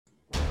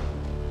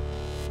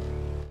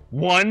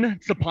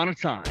Once upon a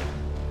time,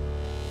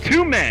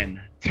 two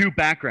men, two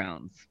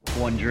backgrounds,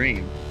 one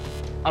dream.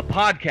 A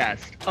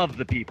podcast of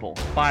the people,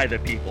 by the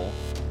people,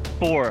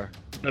 for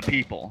the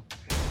people.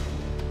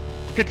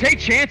 To take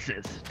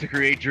chances, to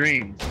create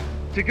dreams,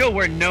 to go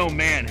where no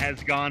man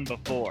has gone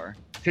before,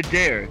 to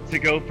dare to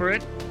go for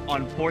it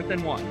on 4th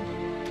and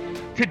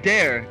 1, to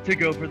dare to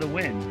go for the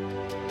win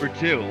for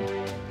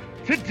 2,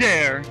 to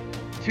dare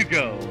to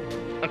go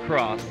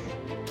across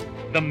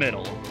the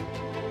middle.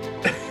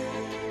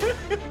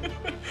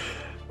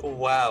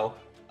 Wow.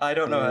 I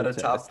don't know how to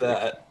top Fantastic.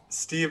 that.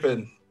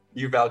 Steven,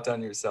 you've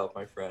outdone yourself,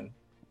 my friend.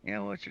 Yeah,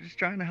 well, you're just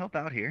trying to help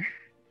out here.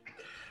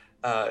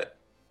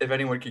 If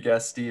anyone could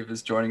guess, Steve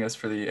is joining us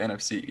for the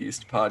NFC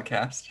East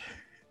podcast.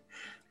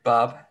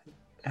 Bob,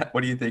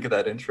 what do you think of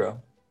that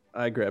intro?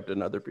 I grabbed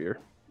another beer.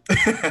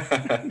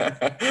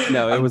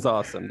 No, it was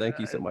awesome. Thank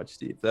you so much,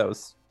 Steve. That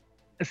was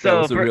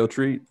a real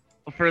treat.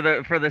 For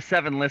the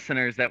 7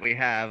 listeners that we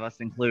have, us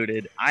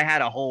included, I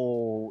had a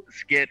whole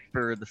skit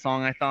for the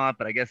song, I thought,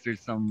 but I guess there's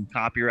some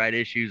copyright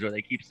issues or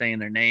they keep saying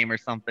their name or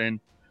something.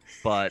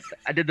 But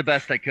I did the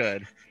best I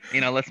could.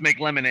 Let's make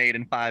lemonade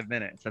in 5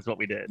 minutes. That's what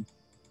we did.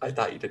 I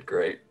thought you did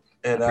great.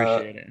 And I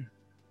appreciate it.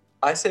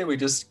 I say we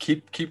just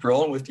keep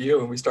rolling with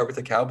you, and we start with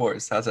the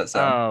Cowboys. How's that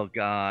sound? Oh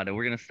God,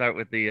 we're gonna start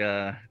with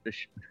the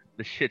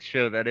shit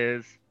show that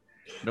is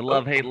the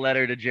love-hate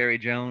letter to Jerry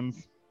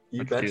Jones.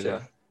 You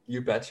betcha.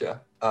 You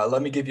betcha.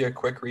 Let me give you a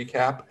quick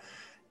recap,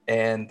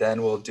 and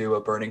then we'll do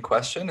a burning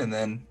question, and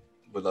then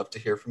we'd love to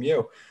hear from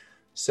you.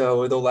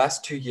 So the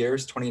last 2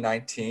 years,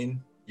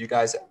 2019, you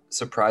guys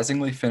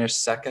surprisingly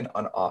finished second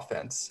on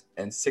offense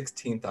and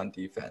 16th on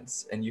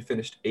defense, and you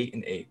finished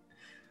 8-8.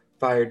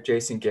 Fired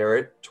Jason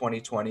Garrett,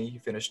 2020, you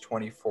finished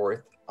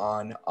 24th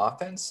on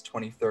offense,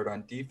 23rd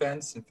on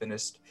defense, and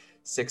finished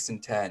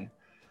 6-10.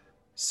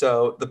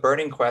 So the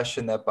burning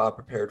question that Bob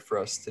prepared for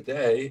us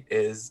today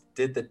is,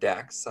 did the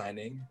Dak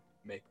signing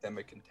make them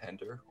a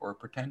contender or a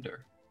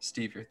pretender?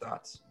 Steve, your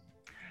thoughts?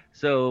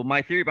 So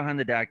my theory behind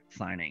the Dak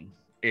signing,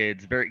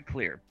 it's very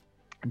clear.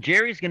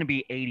 Jerry's going to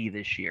be 80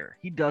 this year.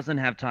 He doesn't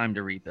have time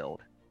to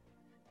rebuild.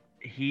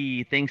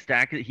 He thinks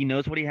he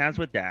knows what he has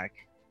with Dak,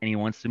 and he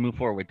wants to move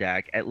forward with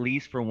Dak at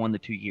least for 1 to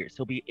 2 years.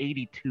 He'll be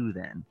 82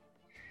 then.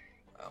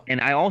 Wow.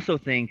 And I also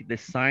think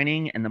this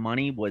signing and the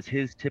money was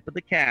his tip of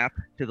the cap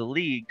to the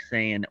league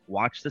saying,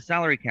 watch the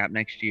salary cap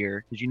next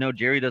year. Because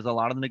Jerry does a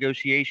lot of the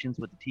negotiations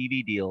with the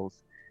TV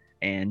deals.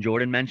 And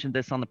Jordan mentioned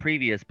this on the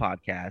previous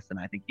podcast, and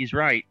I think he's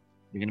right.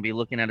 You're going to be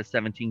looking at a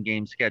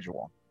 17-game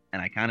schedule.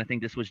 And I kind of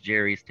think this was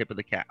Jerry's tip of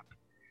the cap.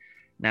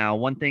 Now,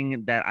 one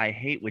thing that I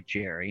hate with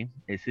Jerry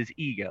is his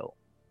ego.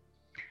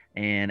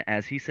 And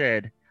as he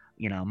said,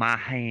 my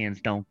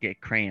hands don't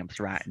get cramps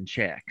writing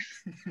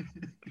checks.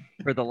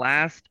 For the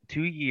last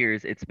 2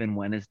 years, it's been,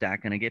 when is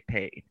Dak going to get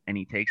paid? And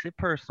he takes it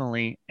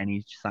personally, and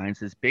he signs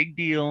this big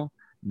deal,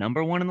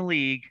 number 1 in the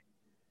league.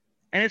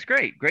 And it's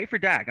great. Great for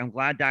Dak. I'm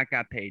glad Dak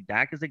got paid.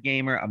 Dak is a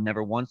gamer. I've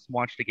never once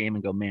watched a game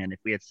and go, man, if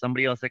we had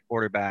somebody else at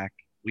quarterback,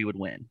 we would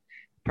win.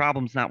 The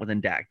problem's not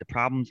within Dak. The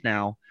problem's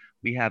now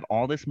we have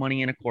all this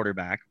money in a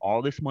quarterback,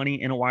 all this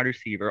money in a wide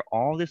receiver,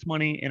 all this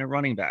money in a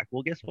running back.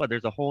 Well, guess what?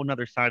 There's a whole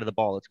nother side of the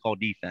ball. It's called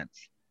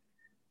defense.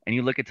 And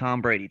you look at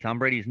Tom Brady. Tom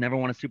Brady's never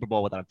won a Super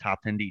Bowl without a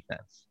top 10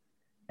 defense.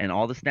 And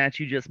all the stats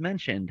you just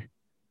mentioned,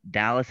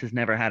 Dallas has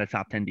never had a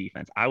top 10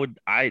 defense.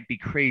 I'd be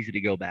crazy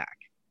to go back.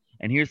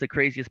 And here's the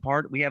craziest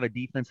part. We have a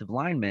defensive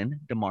lineman,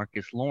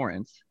 DeMarcus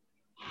Lawrence,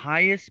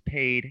 highest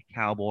paid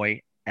Cowboy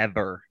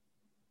ever.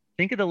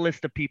 Think of the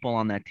list of people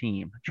on that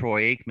team.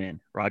 Troy Aikman,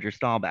 Roger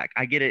Staubach.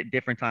 I get it,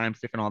 different times,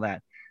 different all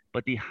that.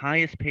 But the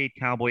highest paid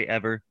Cowboy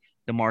ever,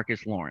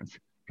 DeMarcus Lawrence,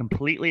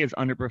 completely has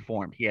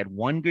underperformed. He had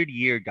 1 good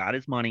year, got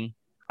his money.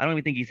 I don't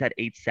even think he's had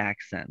 8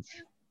 sacks since,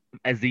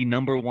 as the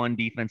number 1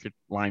 defensive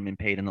lineman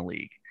paid in the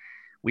league.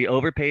 We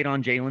overpaid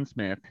on Jalen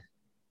Smith.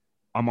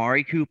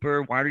 Amari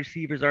Cooper, wide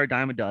receivers are a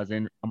dime a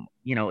dozen.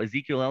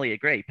 Ezekiel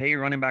Elliott, great. Pay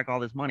your running back all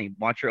this money.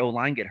 Watch your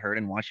O-line get hurt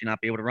and watch you not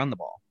be able to run the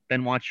ball.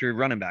 Then watch your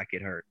running back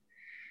get hurt.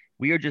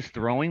 We are just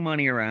throwing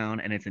money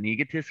around, and it's an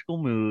egotistical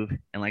move.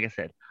 And like I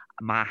said,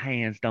 my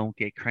hands don't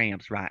get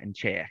cramps writing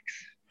checks.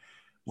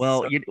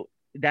 Well,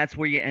 that's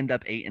where you end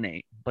up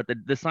 8-8. But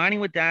the signing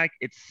with Dak,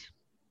 it's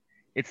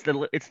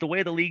the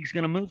way the league's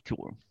going to move to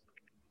him.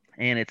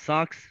 And it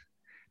sucks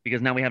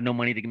because now we have no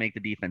money to make the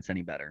defense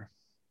any better.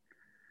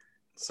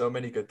 So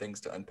many good things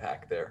to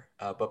unpack there.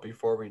 But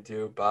before we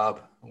do,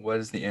 Bob,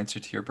 what is the answer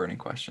to your burning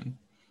question?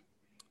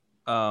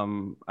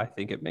 I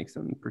think it makes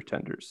them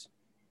pretenders.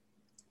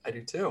 I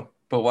do too.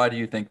 But why do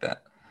you think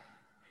that?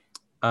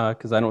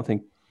 Because I don't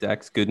think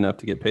Dak's good enough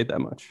to get paid that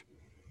much.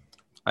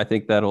 I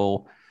think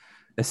that'll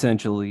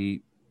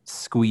essentially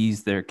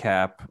squeeze their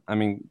cap. I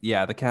mean,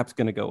 yeah, the cap's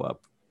going to go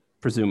up,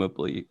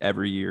 presumably,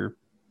 every year.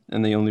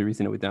 And the only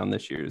reason it went down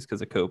this year is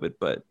because of COVID.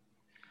 But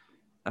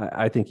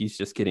I think he's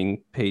just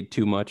getting paid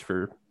too much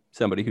for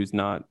somebody who's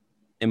not,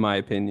 in my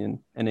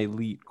opinion, an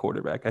elite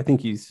quarterback. I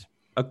think he's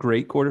a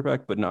great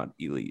quarterback, but not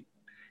elite.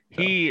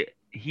 So.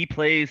 He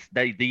plays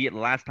the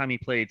last time he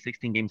played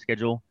 16-game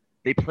schedule.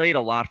 They played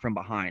a lot from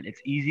behind. It's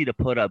easy to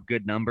put up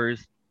good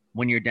numbers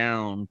when you're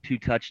down 2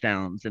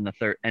 touchdowns in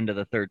the end of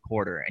the third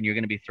quarter, and you're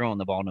going to be throwing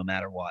the ball no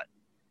matter what.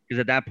 Because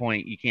at that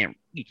point, you can't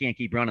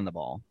keep running the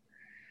ball.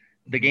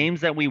 The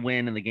games that we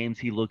win and the games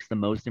he looks the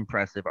most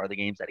impressive are the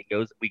games that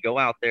we go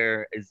out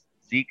there as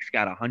Zeke's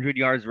got 100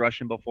 yards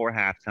rushing before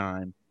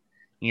halftime.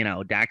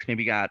 Dax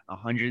maybe got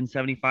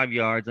 175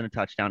 yards and a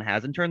touchdown,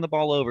 hasn't turned the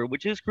ball over,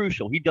 which is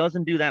crucial. He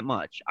doesn't do that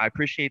much. I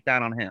appreciate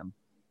that on him.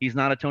 He's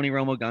not a Tony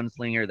Romo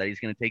gunslinger that he's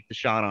going to take the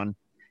shot on,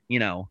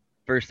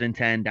 1st and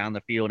 10 down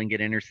the field and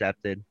get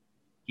intercepted.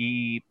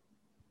 He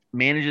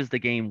manages the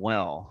game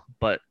well,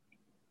 but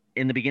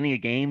in the beginning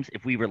of games,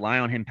 if we rely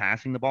on him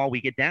passing the ball, we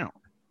get down.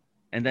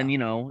 And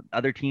then,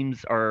 other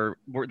teams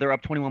they're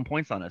up 21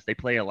 points on us. They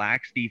play a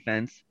lax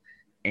defense,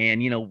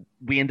 and,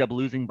 we end up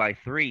losing by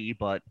 3,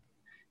 but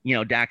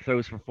Dak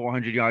throws for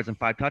 400 yards and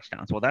 5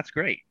 touchdowns. Well, that's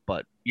great,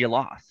 but you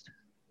lost.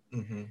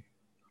 Mm-hmm.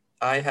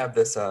 I have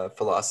this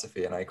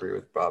philosophy, and I agree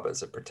with Bob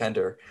as a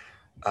pretender.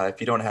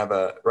 If you don't have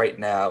right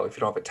now, if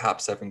you don't have a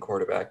top 7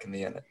 quarterback in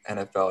the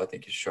NFL, I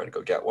think you should try to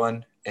go get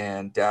one.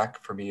 And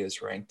Dak, for me,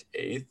 is ranked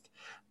 8th.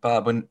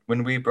 Bob,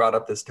 when we brought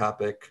up this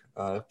topic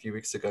a few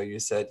weeks ago, you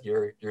said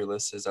your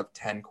list is of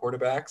 10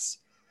 quarterbacks.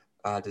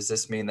 Does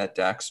this mean that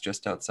Dak's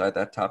just outside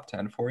that top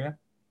 10 for you?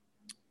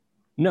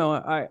 No,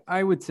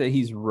 I would say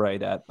he's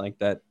right at like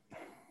that,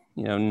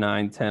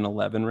 9, 10,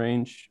 11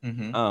 range.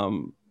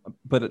 Mm-hmm.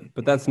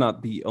 But that's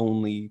not the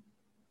only,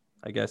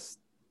 I guess,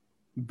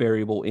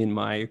 variable in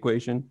my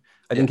equation.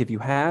 I think if you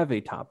have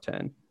a top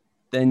 10,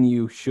 then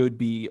you should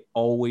be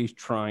always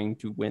trying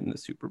to win the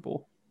Super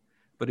Bowl.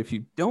 But if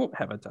you don't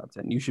have a top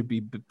 10, you should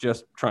be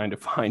just trying to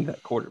find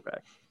that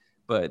quarterback.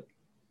 But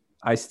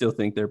I still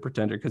think they're a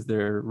pretender because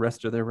the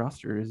rest of their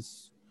roster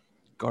is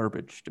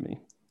garbage to me.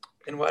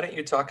 And why don't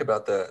you talk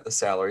about the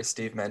salary?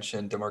 Steve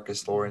mentioned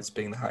DeMarcus Lawrence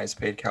being the highest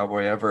paid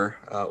Cowboy ever.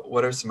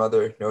 What are some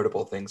other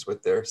notable things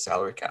with their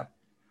salary cap?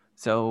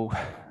 So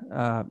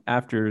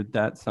after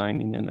that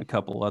signing and a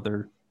couple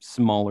other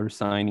smaller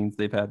signings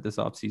they've had this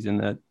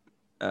offseason,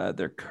 that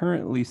they're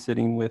currently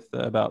sitting with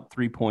about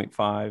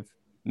 $3.5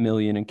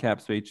 million in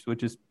cap space,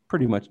 which is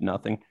pretty much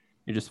nothing.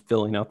 You're just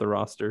filling out the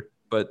roster,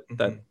 but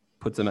that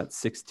puts them at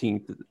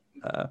 16th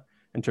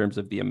in terms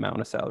of the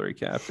amount of salary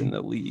cap in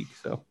the league.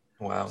 So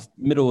wow,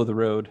 middle of the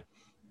road.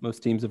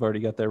 Most teams have already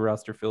got their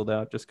roster filled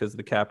out just because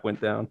the cap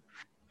went down.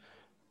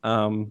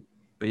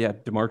 But yeah,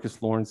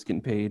 DeMarcus Lawrence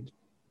getting paid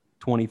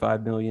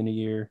 $25 million a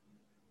year.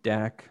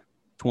 Dak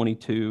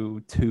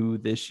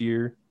 $22.2 this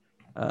year.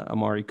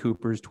 Amari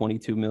Cooper's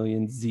 $22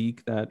 million.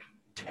 Zeke, that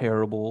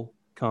terrible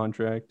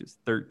contract, is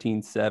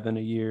 $13.7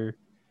 a year.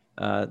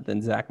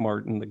 Then Zach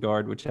Martin, the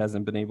guard, which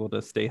hasn't been able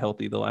to stay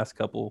healthy the last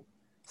couple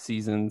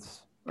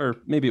seasons, or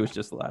maybe it was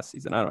just the last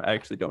season. I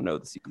actually don't know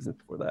the season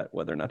before that,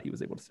 whether or not he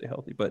was able to stay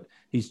healthy, but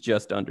he's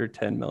just under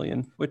 10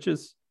 million, which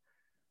is,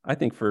 I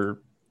think,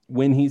 for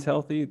when he's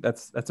healthy,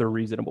 that's a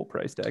reasonable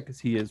price tag because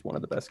he is one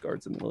of the best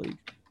guards in the league.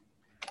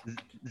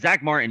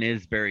 Zach Martin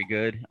is very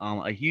good.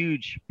 A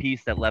huge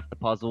piece that left the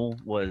puzzle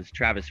was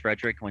Travis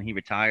Frederick when he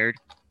retired.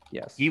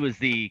 Yes. He was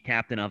the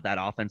captain of that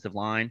offensive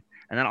line.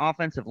 And that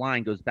offensive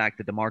line goes back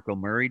to DeMarco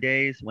Murray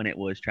days when it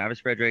was Travis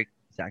Frederick,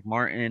 Zach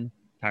Martin,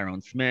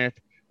 Tyrone Smith.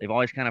 They've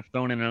always kind of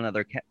thrown in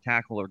another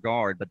tackle or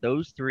guard, but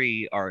those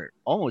three are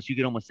almost, you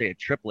could almost say a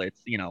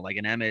triplets, like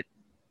an Emmett.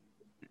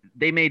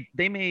 They made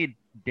Darren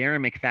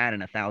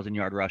McFadden a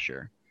 1,000-yard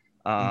rusher.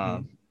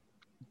 God,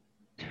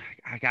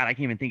 I can't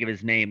even think of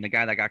his name. The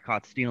guy that got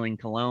caught stealing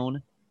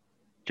cologne,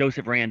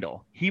 Joseph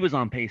Randall. He was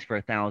on pace for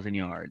 1,000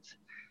 yards.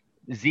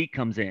 Zeke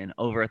comes in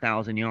over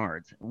 1,000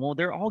 yards. Well,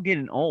 they're all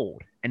getting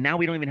old, and now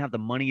we don't even have the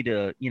money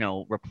to,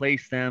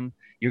 replace them.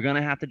 You're going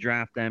to have to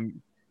draft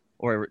them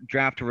or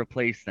draft to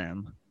replace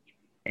them.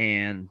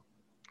 And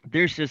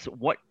there's just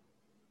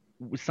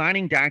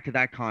signing Dak to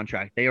that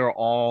contract, they are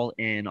all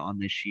in on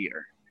this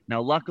year.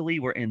 Now, luckily,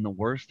 we're in the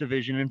worst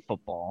division in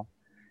football.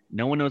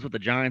 No one knows what the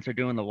Giants are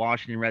doing, the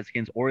Washington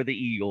Redskins or the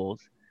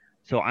Eagles.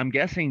 So I'm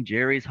guessing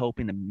Jerry's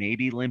hoping to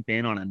maybe limp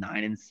in on a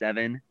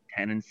 9-7,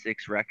 10-6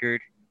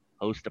 record,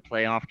 host a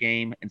playoff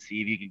game, and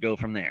see if you could go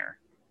from there.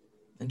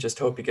 And just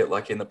hope you get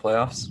lucky in the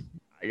playoffs.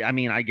 I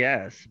mean, I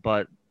guess,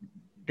 but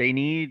they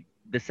need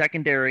the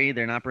secondary.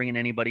 They're not bringing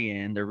anybody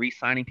in. They're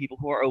re-signing people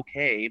who are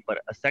okay, but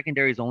a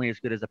secondary is only as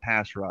good as a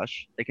pass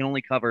rush. They can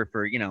only cover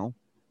for,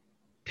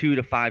 2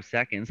 to 5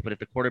 seconds, but if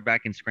the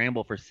quarterback can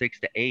scramble for 6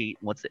 to 8,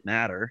 what's it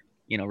matter?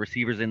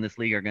 Receivers in this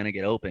league are going to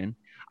get open.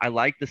 I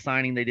like the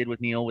signing they did with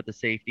Neal with the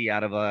safety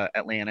out of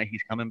Atlanta.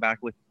 He's coming back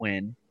with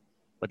Quinn,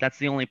 but that's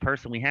the only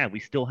person we have. We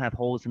still have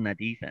holes in that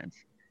defense.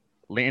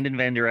 Landon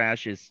Van Der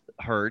Esch is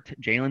hurt.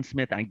 Jalen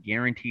Smith, I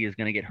guarantee, is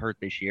going to get hurt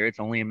this year. It's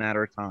only a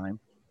matter of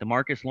time.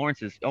 DeMarcus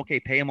Lawrence is, okay,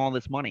 pay him all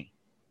this money.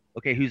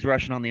 Okay, who's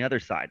rushing on the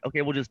other side?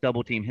 Okay, we'll just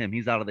double team him.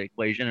 He's out of the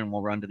equation, and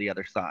we'll run to the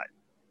other side.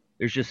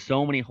 There's just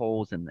so many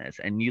holes in this.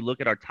 And you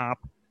look at our top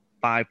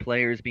 5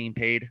 players being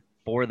paid,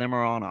 4 of them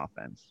are on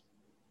offense.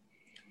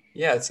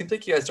 Yeah, it seems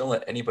like you guys don't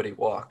let anybody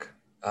walk.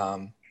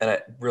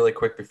 Really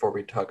quick before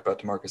we talk about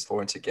DeMarcus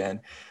Lawrence again,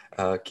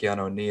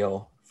 Keanu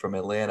Neal from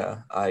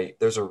Atlanta.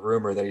 There's a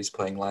rumor that he's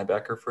playing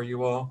linebacker for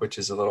you all, which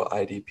is a little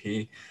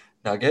IDP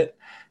nugget.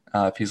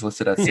 If he's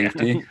listed at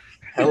safety,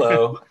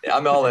 hello,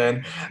 I'm all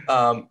in.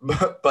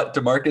 But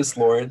DeMarcus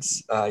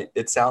Lawrence,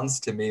 it sounds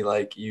to me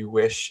like you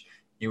wish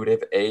you would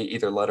have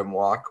either let him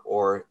walk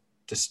or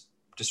just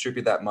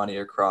distribute that money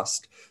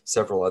across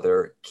several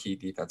other key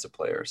defensive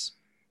players.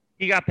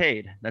 He got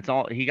paid. That's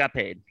all. He got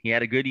paid. He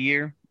had a good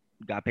year,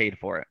 got paid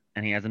for it,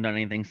 and he hasn't done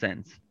anything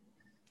since.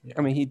 Yeah.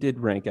 I mean, he did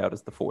rank out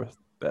as the 4th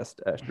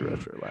best edge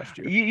rusher last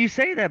year. You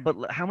say that,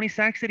 but how many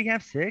sacks did he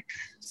have? 6?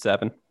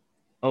 7.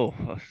 Oh,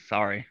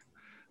 sorry.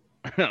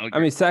 Okay. I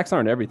mean, sacks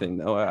aren't everything,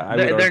 though. I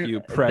would argue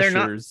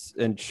pressures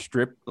and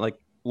strip. Like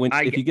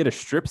if you get a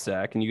strip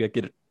sack and you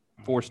get a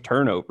forced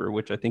turnover,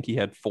 which I think he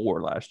had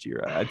 4 last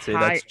year, I'd say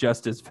that's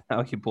just as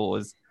valuable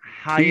as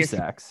 2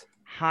 sacks.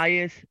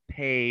 Highest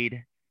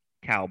paid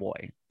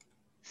Cowboy,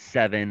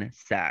 7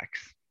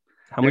 sacks.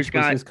 How much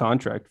was his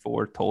contract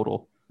for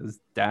total? Because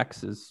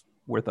Dax is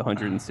worth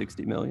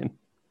 $160 million.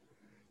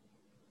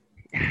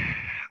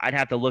 I'd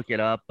have to look it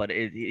up, but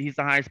he's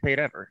the highest paid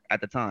ever at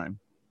the time.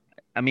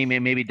 I mean,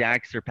 maybe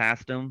Dak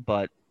surpassed him,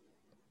 but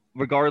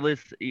regardless,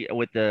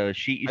 with the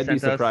sheet I'd be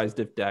surprised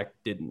if Dak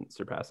didn't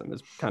surpass him,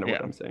 is kind of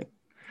what I'm saying.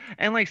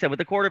 And like I said, with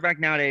the quarterback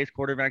nowadays,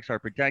 quarterbacks are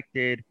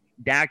protected.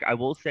 Dak, I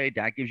will say,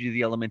 Dak gives you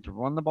the element to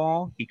run the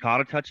ball. He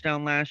caught a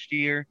touchdown last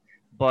year,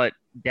 but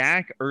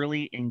Dak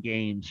early in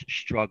games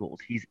struggles.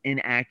 He's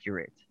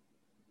inaccurate.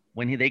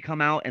 When they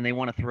come out and they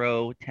want to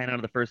throw 10 out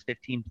of the first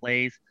 15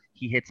 plays,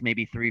 he hits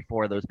maybe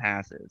 3-4 of those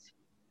passes.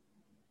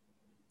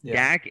 Yeah.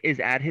 Dak is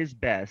at his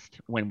best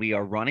when we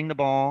are running the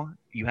ball.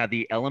 You have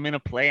the element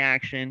of play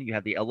action. You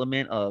have the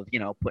element of,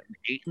 putting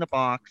 8 in the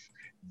box.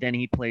 Then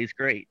he plays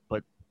great.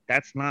 But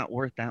that's not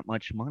worth that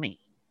much money.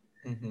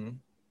 Mm-hmm.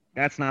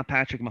 That's not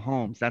Patrick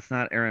Mahomes. That's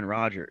not Aaron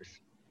Rodgers.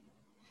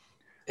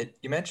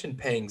 You mentioned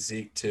paying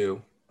Zeke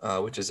too,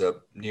 which is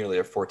nearly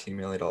a $14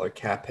 million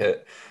cap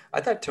hit. I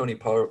thought Tony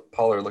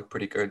Pollard looked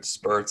pretty good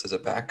spurts as a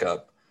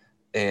backup.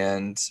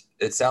 And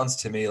it sounds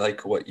to me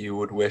like what you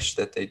would wish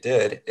that they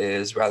did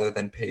is, rather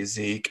than pay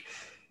Zeke,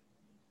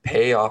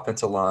 pay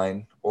offensive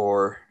line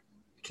or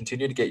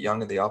continue to get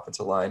young in the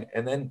offensive line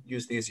and then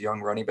use these young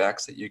running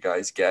backs that you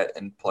guys get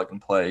and plug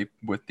and play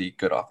with the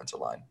good offensive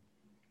line.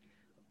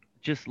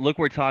 Just look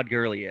where Todd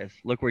Gurley is.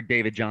 Look where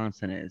David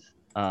Johnson is.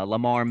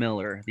 Lamar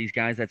Miller. These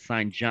guys that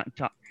signed,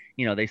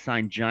 they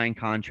signed giant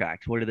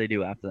contracts. What do they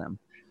do after them?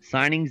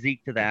 Signing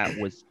Zeke to that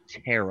was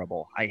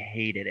terrible. I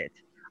hated it.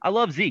 I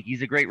love Zeke.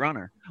 He's a great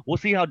runner. We'll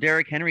see how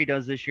Derrick Henry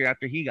does this year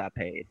after he got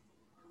paid.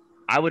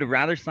 I would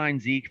rather sign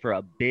Zeke for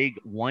a big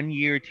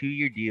 1-year,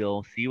 2-year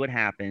deal, see what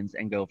happens,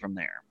 and go from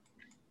there.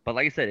 But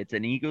like I said, it's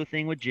an ego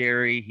thing with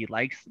Jerry. He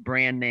likes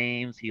brand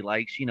names. He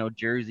likes,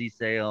 jersey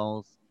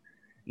sales,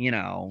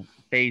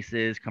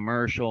 faces,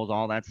 commercials,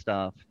 all that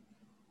stuff.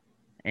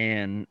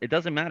 And it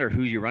doesn't matter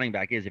who your running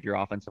back is if your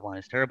offensive line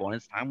is terrible. And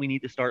it's time we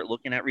need to start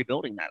looking at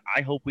rebuilding that. I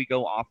hope we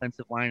go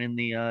offensive line in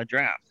the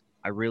draft.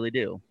 I really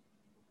do.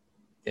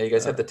 Yeah, you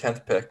guys have the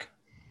 10th pick.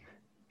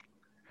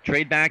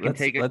 Trade back and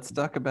take it. Let's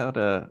talk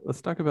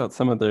about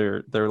some of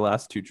their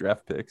last 2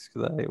 draft picks,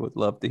 because I would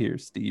love to hear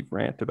Steve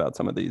rant about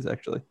some of these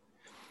actually.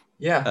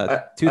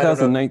 Yeah,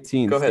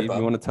 2019. Go ahead, Steve, Bob.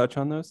 you want to touch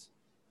on those?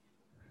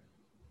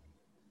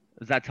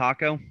 Is that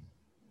Taco?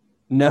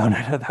 No,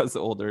 that was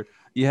older.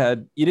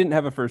 You didn't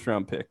have a first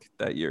round pick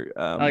that year.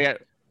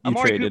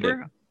 Amari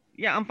Cooper.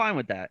 Yeah, I'm fine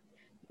with that.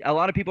 A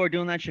lot of people are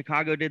doing that.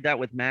 Chicago did that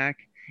with Mac.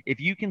 If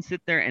you can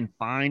sit there and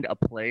find a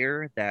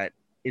player that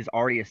is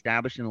already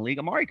established in the league,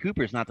 Amari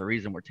Cooper is not the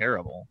reason we're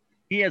terrible.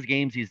 He has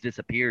games he's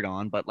disappeared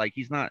on, but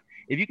he's not.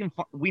 If you can,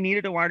 we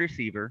needed a wide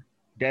receiver.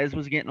 Dez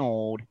was getting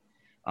old.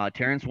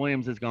 Terrence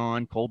Williams is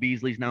gone. Cole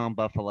Beasley's now in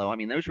Buffalo. I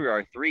mean, those were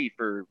our 3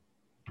 for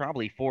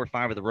probably 4 or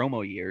 5 of the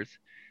Romo years.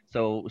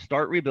 So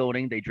start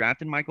rebuilding. They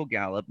drafted Michael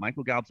Gallup.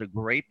 Michael Gallup's a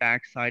great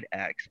backside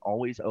X,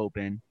 always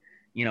open.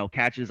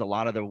 Catches a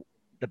lot of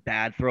the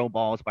bad throw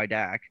balls by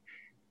Dak,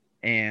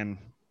 and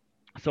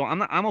so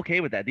I'm okay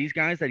with that. These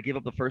guys that give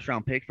up the first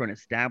round pick for an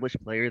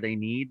established player they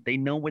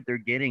know what they're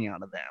getting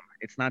out of them.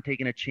 It's not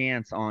taking a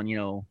chance on,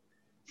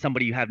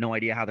 somebody you have no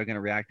idea how they're going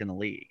to react in the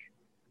league.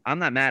 I'm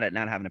not mad at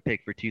not having a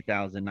pick for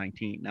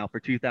 2019. Now for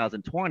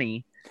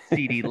 2020,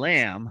 CeeDee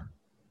Lamb,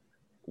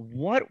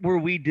 what were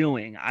we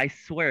doing? I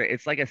swear,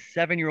 it's like a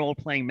 7-year-old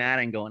playing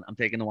Madden going, I'm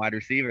taking the wide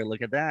receiver.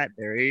 Look at that.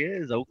 There he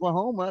is.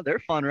 Oklahoma. They're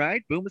fun,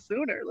 right? Boom a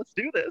Sooner. Let's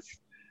do this.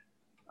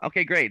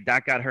 Okay, great.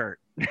 Dak got hurt.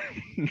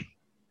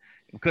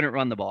 Couldn't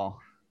run the ball.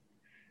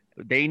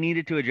 They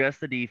needed to adjust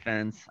the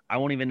defense. I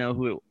won't even know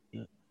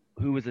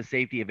who was a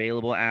safety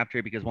available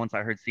after, because once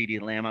I heard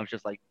CeeDee Lamb, I was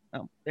just like,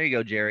 oh, there you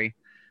go, Jerry.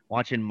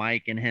 Watching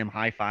Mike and him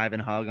high five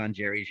and hug on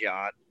Jerry's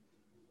yacht.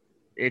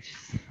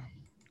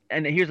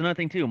 And here's another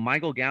thing too.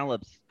 Michael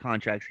Gallup's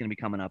contract's going to be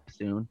coming up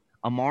soon.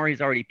 Amari's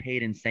already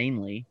paid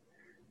insanely.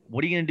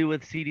 What are you going to do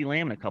with CeeDee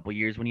Lamb in a couple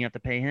years when you have to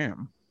pay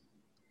him?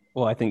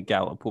 Well, I think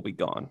Gallup will be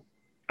gone.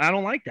 I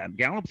don't like that.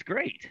 Gallup's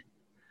great.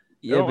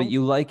 Yeah, but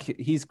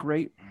he's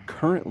great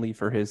currently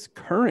for his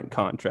current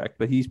contract,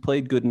 but he's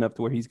played good enough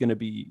to where he's going to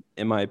be,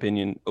 in my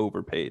opinion,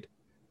 overpaid.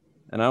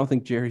 And I don't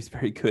think Jerry's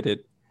very good at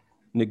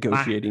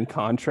negotiating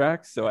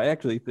contracts. So I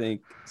actually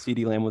think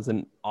CeeDee Lamb was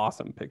an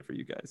awesome pick for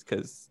you guys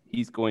because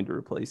he's going to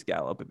replace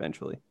Gallup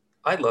eventually.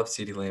 I love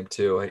CeeDee Lamb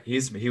too.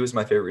 He was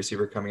my favorite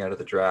receiver coming out of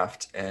the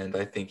draft, and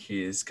I think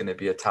he's going to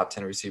be a top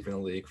 10 receiver in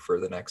the league for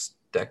the next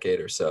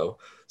decade or so.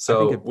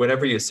 So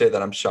whenever you say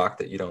that, I'm shocked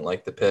that you don't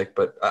like the pick,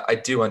 but I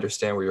do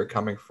understand where you're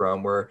coming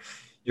from, where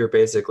you're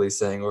basically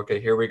saying, okay,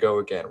 here we go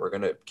again. We're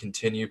going to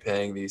continue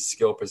paying these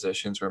skill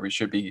positions where we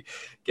should be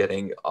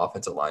getting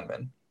offensive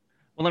linemen.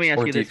 Well, let me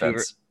ask you this,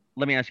 defense. Hoover.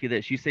 Let me ask you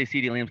this. You say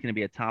CeeDee Lamb's going to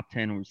be a top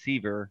 10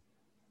 receiver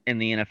in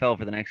the NFL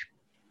for the next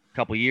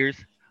couple years.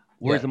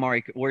 Where's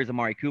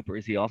Amari Cooper?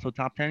 Is he also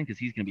top 10? Because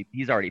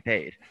he's already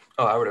paid.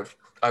 Oh,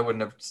 I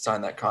wouldn't have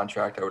signed that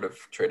contract. I would have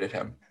traded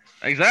him.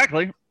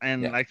 Exactly.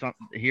 And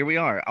here we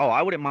are. Oh,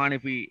 I wouldn't mind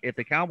if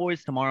the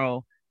Cowboys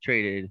tomorrow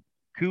traded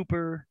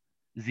Cooper,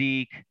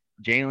 Zeke,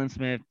 Jalen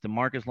Smith,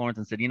 DeMarcus Lawrence,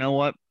 and said, you know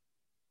what?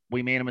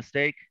 We made a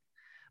mistake.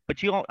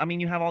 But you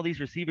have all these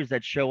receivers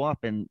that show up,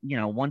 and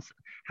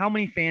how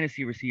many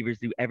fantasy receivers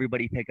do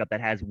everybody pick up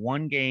that has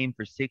one game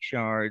for 6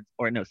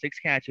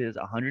 catches,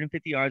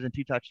 150 yards, and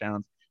 2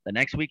 touchdowns? The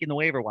next week in the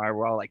waiver wire,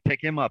 we're all like,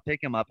 pick him up,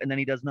 and then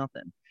he does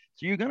nothing.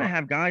 So you're gonna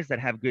have guys that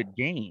have good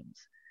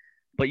games,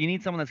 but you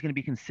need someone that's gonna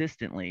be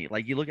consistently.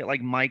 Like you look at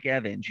like Mike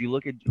Evans, you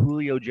look at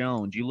Julio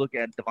Jones, you look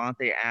at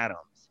Devontae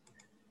Adams.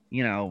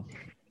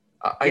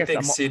 I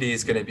think CD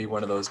is going to be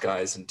one of those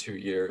guys in 2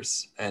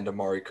 years, and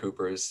Amari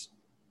Cooper is,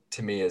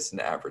 to me, is an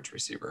average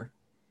receiver.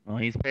 Well,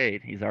 he's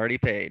paid. He's already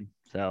paid.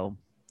 So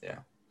yeah,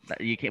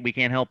 we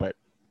can't help it.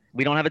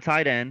 We don't have a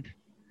tight end.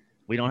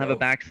 We don't have a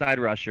backside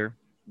rusher.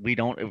 We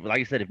don't,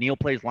 like I said, if Neal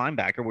plays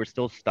linebacker, we're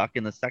still stuck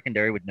in the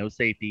secondary with no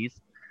safeties.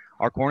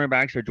 Our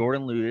cornerbacks are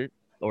Jordan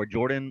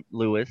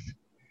Lewis,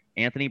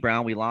 Anthony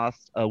Brown. We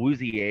lost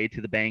Awuzie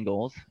to the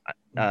Bengals.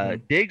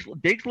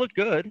 Diggs looked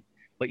good,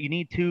 but you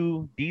need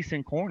 2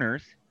 decent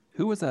corners.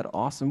 Who was that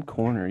awesome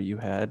corner you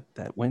had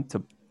that went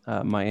to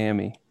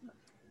Miami?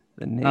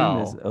 The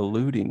name is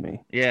eluding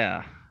me.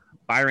 Yeah,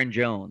 Byron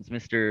Jones,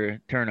 Mr.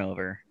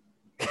 Turnover.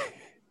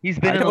 He's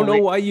been. I don't know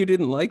why you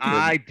didn't like him.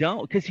 I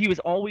don't, because he was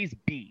always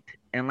beat.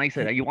 And like I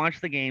said, you watch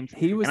the games.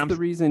 He was the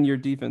reason your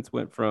defense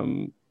went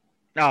from.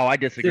 No, I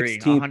disagree.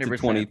 16th 100%.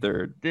 to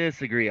 23rd.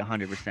 Disagree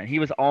 100%. He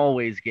was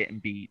always getting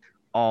beat.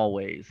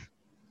 Always.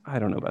 I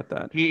don't know about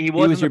that. He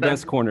was your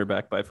best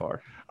cornerback by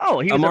far.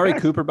 Oh, he was Amari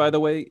Cooper, by the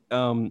way.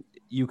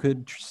 You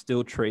could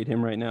still trade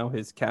him right now.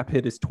 His cap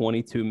hit is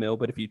 $22 million,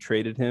 but if you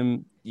traded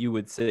him, you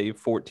would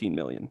save $14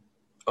 million.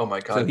 Oh my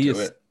God!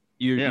 So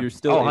you're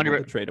still able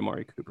to trade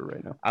Amari Cooper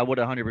right now. I would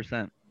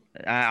 100%.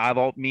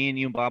 Me and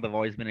you and Bob have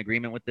always been in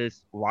agreement with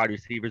this. Wide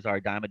receivers are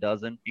a dime a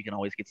dozen. You can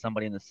always get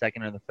somebody in the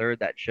second or the third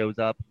that shows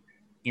up.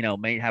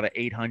 May have an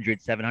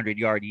 800,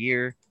 700-yard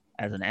year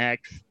as an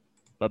X.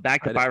 But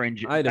back to Byron.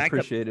 I'd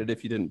appreciate it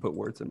if you didn't put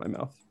words in my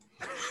mouth.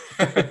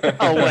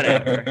 Oh,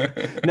 whatever.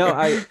 No,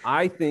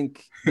 I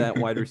think that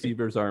wide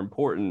receivers are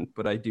important,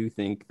 but I do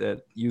think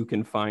that you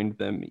can find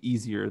them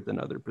easier than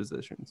other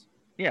positions.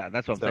 Yeah,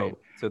 that's what I'm saying.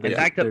 So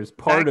there's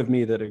part of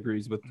me that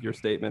agrees with your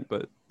statement,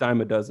 but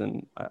dime a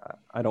dozen,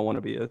 I don't want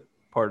to be a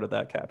part of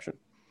that caption.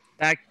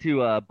 Back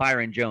to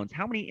Byron Jones.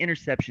 How many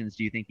interceptions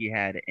do you think he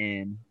had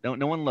in –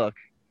 no one look.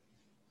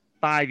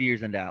 5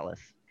 years in Dallas.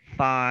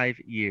 5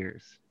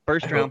 years.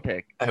 First-round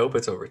pick. I hope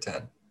it's over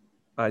 10.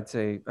 I'd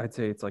say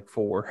it's like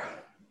 4.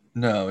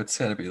 No, it's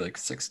got to be like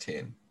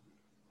 16.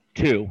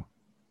 2.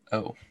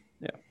 Oh.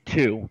 Yeah.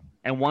 2.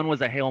 And 1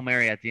 was a Hail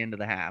Mary at the end of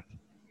the half.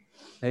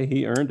 Hey,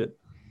 he earned it.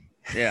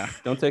 Yeah.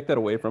 Don't take that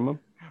away from him.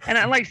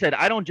 And like I said,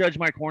 I don't judge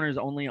my corners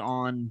only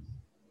on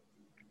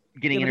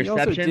getting interceptions. He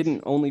also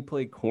didn't only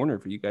play corner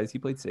for you guys. He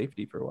played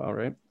safety for a while,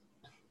 right?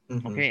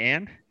 Mm-hmm. Okay,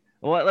 and?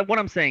 Well, what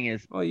I'm saying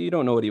is... Well, you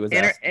don't know what he was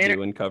asked to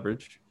do in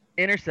coverage.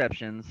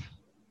 Interceptions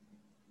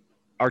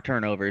are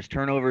turnovers.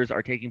 Turnovers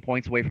are taking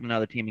points away from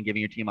another team and giving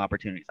your team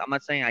opportunities. I'm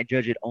not saying I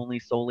judge it only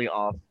solely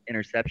off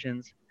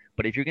interceptions,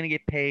 but if you're going to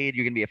get paid,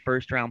 you're going to be a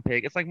first-round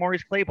pick. It's like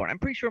Maurice Claiborne. I'm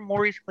pretty sure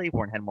Maurice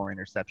Claiborne had more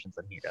interceptions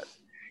than he does.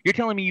 You're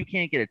telling me you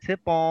can't get a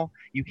tip ball,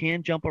 you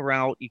can't jump a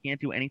route, you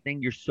can't do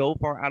anything. You're so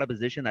far out of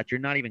position that you're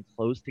not even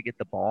close to get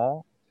the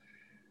ball.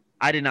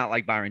 I did not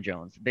like Byron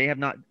Jones. They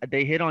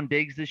hit on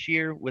Diggs this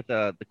year with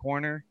the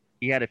corner.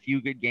 He had a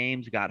few good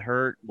games, got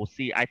hurt. We'll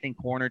see. I think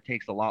corner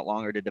takes a lot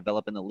longer to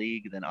develop in the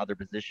league than other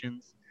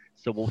positions.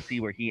 So we'll see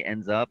where he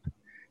ends up.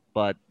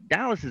 But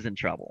Dallas is in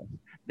trouble.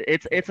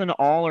 It's an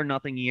all or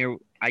nothing year.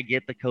 I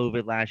get the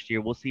COVID last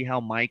year. We'll see how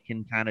Mike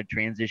can kind of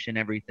transition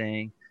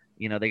everything.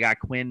 They got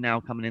Quinn now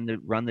coming in to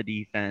run the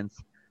defense.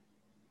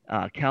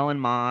 Kellen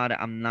Moore,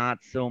 I'm not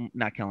so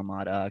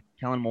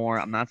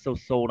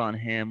sold on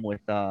him with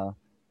the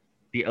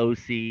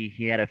OC.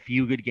 He had a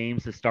few good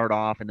games to start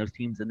off, and those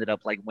teams ended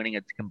up like winning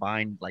a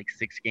combined like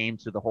 6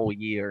 games through the whole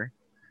year.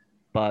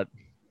 But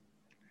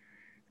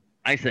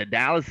I said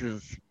Dallas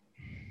is.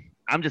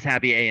 I'm just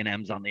happy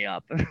A&M's on the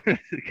up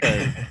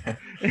because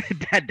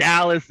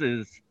Dallas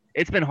is.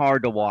 It's been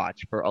hard to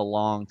watch for a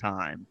long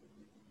time.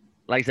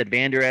 Like I said,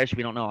 Van Der Esch,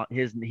 we don't know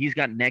he's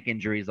got neck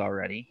injuries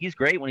already. He's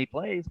great when he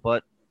plays,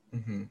 but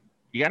you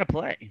got to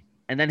play.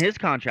 And then his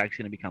contract's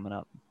going to be coming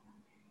up.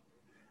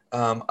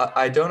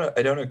 I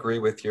don't agree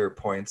with your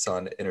points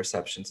on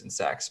interceptions and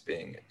sacks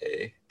being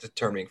a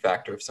determining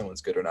factor if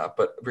someone's good or not.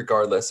 But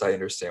regardless, I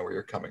understand where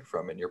you're coming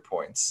from, and your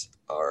points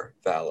are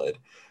valid.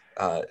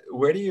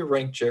 Where do you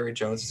rank Jerry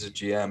Jones as a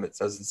GM? It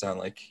doesn't sound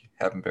like you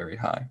have him very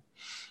high.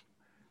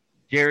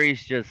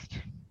 Jerry's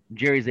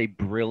a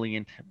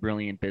brilliant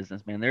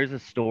businessman. There's a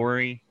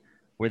story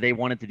where they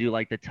wanted to do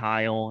like the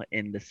tile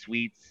in the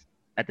suites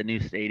at the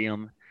new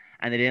stadium,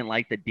 and they didn't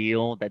like the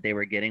deal that they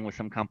were getting with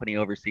some company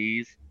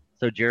overseas.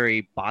 So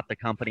Jerry bought the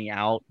company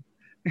out,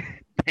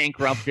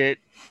 bankrupted it,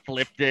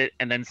 flipped it,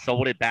 and then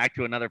sold it back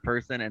to another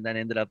person, and then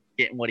ended up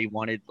getting what he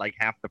wanted, like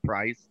half the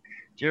price.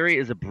 Jerry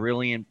is a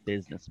brilliant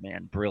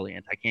businessman.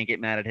 Brilliant. I can't get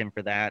mad at him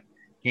for that.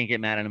 Can't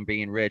get mad at him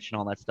being rich and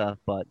all that stuff.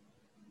 But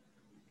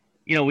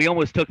we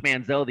almost took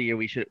Manziel the year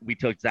we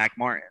took Zach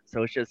Martin.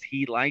 So it's just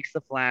he likes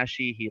the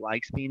flashy. He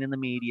likes being in the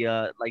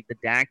media. Like the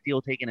Dak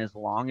deal taking as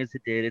long as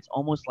it did. It's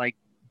almost like,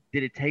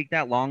 did it take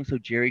that long so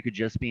Jerry could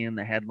just be in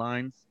the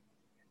headlines?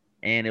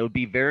 And it would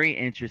be very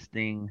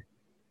interesting.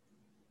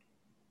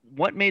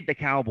 What made the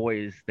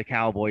Cowboys,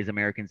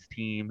 Americans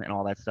team and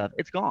all that stuff?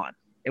 It's gone.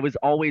 It was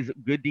always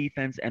good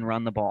defense and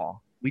run the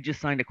ball. We just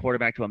signed a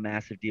quarterback to a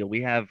massive deal.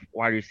 We have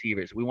wide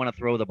receivers. We want to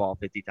throw the ball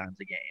 50 times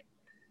a game.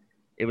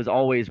 It was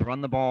always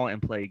run the ball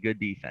and play good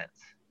defense.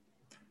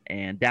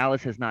 And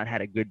Dallas has not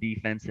had a good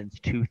defense since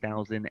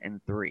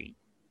 2003.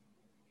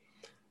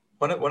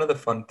 One of the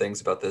fun things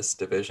about this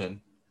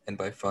division, and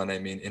by fun I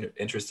mean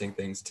interesting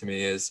things to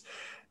me, is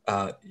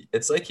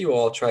it's like you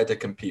all tried to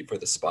compete for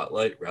the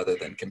spotlight rather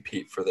than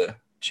compete for the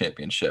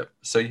championship.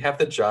 So you have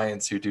the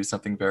Giants who do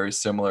something very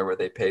similar where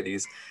they pay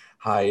these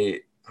high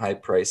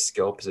price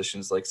skill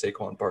positions like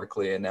Saquon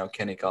Barkley and now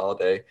Kenny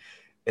Golladay.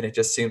 And it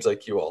just seems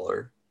like you all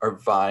are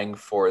vying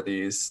for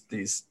these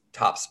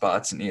top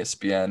spots in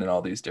ESPN and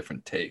all these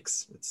different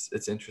takes.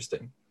 It's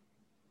interesting.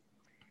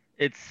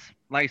 It's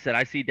like I said,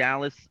 I see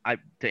Dallas.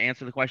 To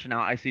answer the question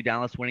now, I see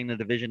Dallas winning the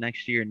division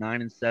next year,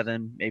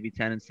 9-7, maybe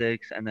 10-6,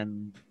 and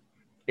then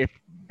if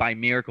by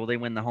miracle they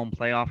win the home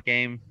playoff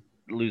game,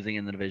 losing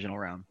in the divisional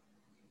round.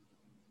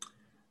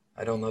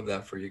 I don't love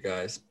that for you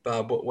guys.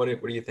 Bob, what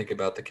do you think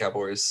about the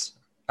Cowboys'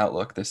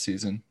 outlook this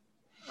season?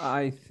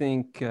 I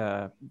think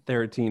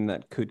they're a team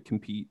that could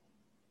compete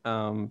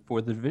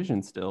for the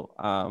division still,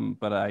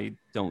 but I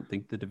don't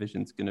think the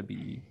division's going to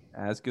be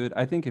as good.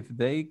 I think if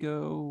they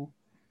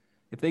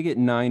get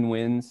 9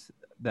 wins,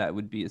 that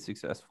would be a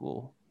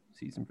successful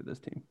season for this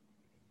team.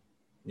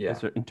 Yeah.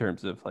 In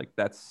terms of like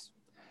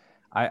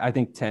I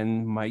think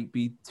 10 might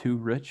be too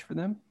rich for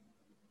them.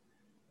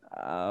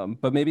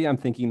 But maybe I'm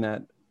thinking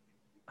that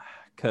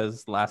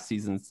because last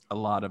season a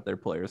lot of their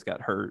players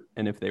got hurt,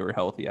 and if they were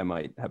healthy, I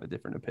might have a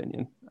different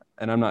opinion.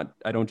 And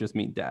I don't just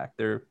mean Dak.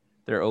 Their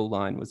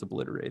O-line was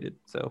obliterated.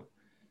 So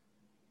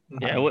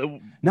yeah,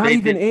 not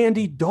even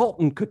Andy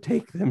Dalton could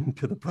take them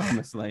to the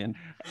promised land.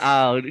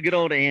 Oh, good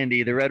old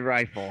Andy, the Red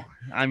Rifle.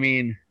 I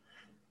mean,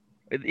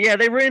 yeah,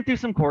 they ran through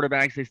some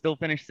quarterbacks. They still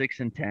finished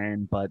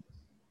 6-10, but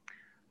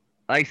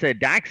like I said,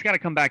 Dak's got to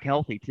come back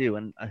healthy too.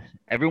 And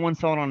everyone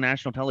saw it on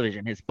national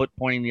television, his foot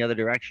pointing the other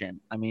direction.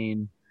 I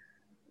mean,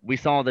 we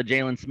saw the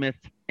Jalen Smith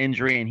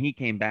injury and he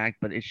came back,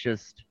 but it's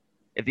just,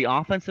 if the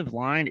offensive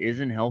line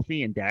isn't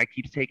healthy and Dak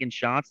keeps taking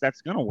shots,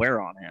 that's going to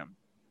wear on him.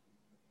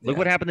 Look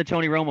what happened to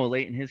Tony Romo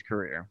late in his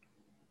career.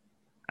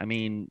 I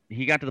mean,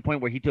 he got to the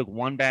point where he took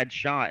one bad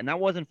shot, and that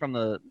wasn't from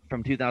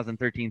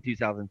 2013,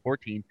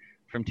 2014.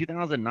 From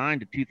 2009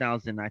 to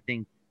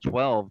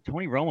 2012,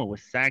 Tony Romo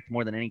was sacked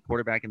more than any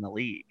quarterback in the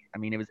league. I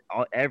mean, it was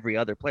every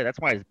other play. That's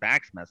why his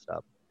back's messed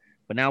up.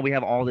 But now we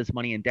have all this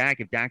money in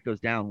Dak. If Dak goes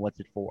down, what's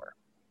it for?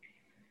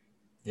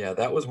 Yeah,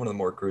 that was one of the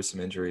more gruesome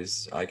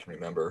injuries I can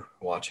remember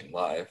watching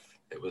live.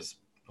 It was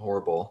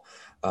horrible.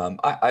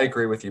 I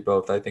agree with you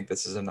both. I think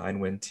this is a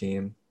 9-win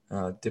team,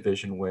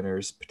 division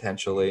winners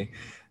potentially,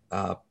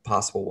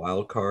 possible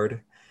wild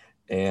card,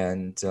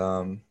 and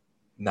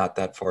not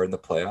that far in the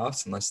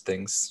playoffs unless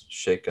things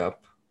shake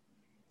up.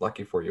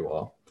 Lucky for you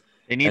all.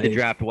 They need to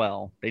draft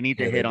well. They need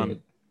to hit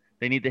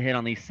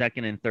on these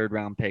second and third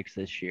round picks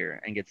this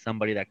year and get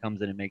somebody that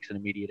comes in and makes an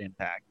immediate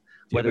impact.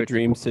 Do you have a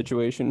dream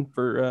situation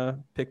for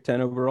pick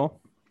 10 overall?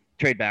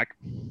 Trade back.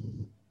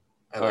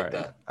 I like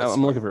that.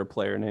 I'm looking for a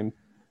player name.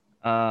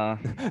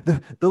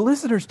 The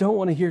listeners don't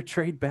want to hear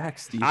trade back,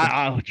 Steve.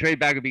 Trade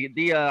back would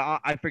be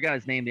I forgot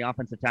his name. The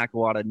offensive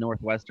tackle out of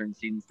Northwestern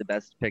seems the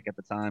best pick at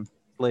the time.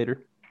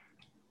 Later.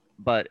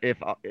 But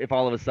if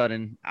all of a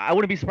sudden, I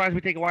wouldn't be surprised if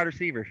we take a wide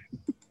receiver.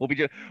 We'll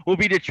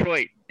be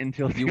Detroit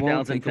until 2010. You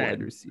won't take a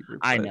wide receiver.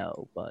 I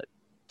know, but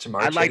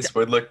Ja'Marr Chase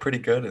would look pretty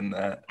good in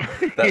that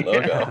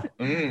logo.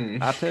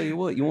 I'll tell you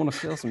what, you want to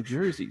sell some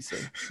jerseys. So.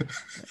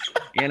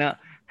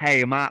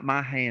 Hey,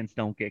 my hands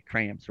don't get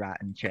cramps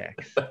writing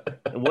checks.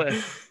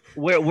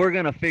 We're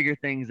gonna figure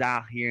things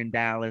out here in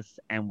Dallas,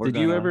 and Did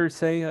you ever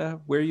say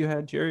where you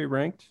had Jerry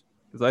ranked?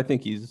 Because I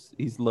think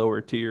he's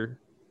lower tier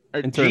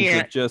in terms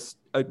of just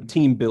a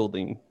team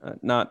building,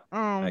 not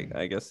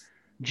I guess.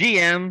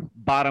 GM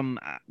bottom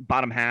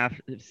half,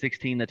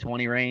 16 to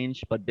 20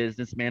 range, but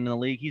businessman in the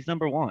league, he's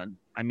number one.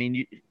 I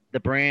mean, the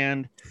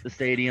brand, the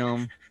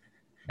stadium,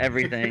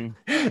 everything.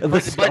 The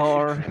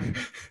star.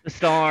 The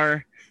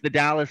star, the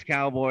Dallas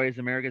Cowboys,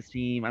 America's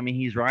team. I mean,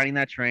 he's riding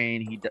that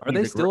train. Are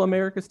they still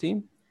America's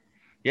team?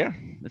 Yeah,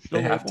 it's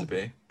still they have to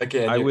be.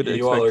 Again, I would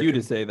expect you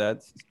to say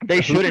that.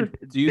 They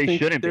shouldn't. Do you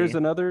think shouldn't there's be.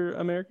 another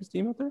America's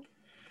team out there?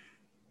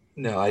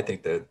 No, I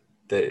think that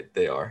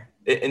they are.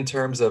 In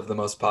terms of the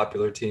most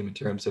popular team, in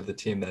terms of the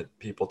team that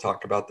people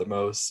talk about the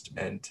most,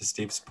 and to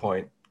Steve's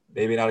point,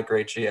 maybe not a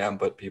great GM,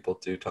 but people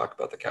do talk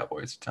about the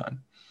Cowboys a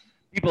ton.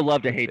 People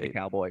love to hate the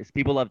Cowboys.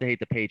 People love to hate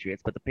the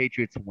Patriots, but the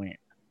Patriots win.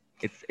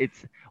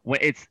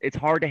 It's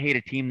hard to hate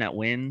a team that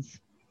wins,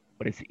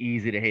 but it's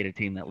easy to hate a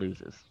team that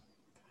loses.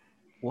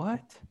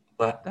 What?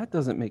 That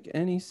doesn't make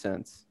any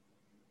sense.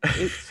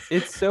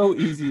 It's so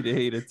easy to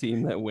hate a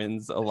team that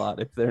wins a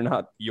lot if they're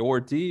not your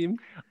team.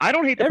 I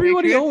don't hate the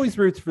Everybody Patriots. always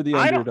roots for the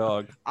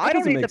underdog. I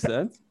don't doesn't hate make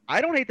sense.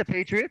 I don't hate the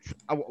Patriots.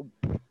 Well,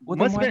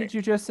 then why did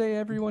you just say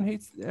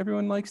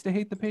everyone likes to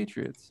hate the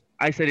Patriots?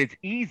 I said it's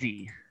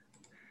easy.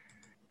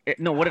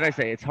 No, what did I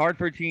say? It's hard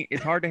for a team.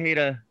 It's hard to hate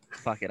a.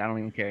 Fuck it, I don't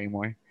even care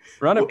anymore.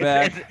 Run it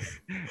back.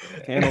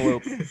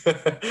 Cantaloupe.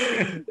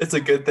 It's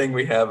a good thing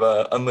we have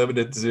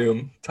unlimited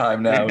Zoom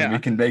time now, and we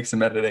can make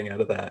some editing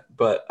out of that.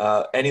 But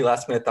any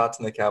last minute thoughts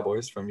on the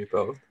Cowboys from you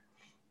both?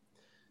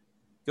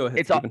 Go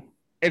ahead, Steven.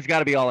 It's got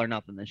to be all or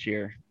nothing this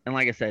year. And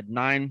like I said,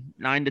 9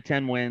 to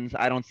 10 wins.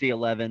 I don't see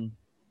 11.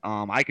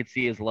 I could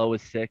see as low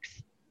as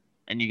 6.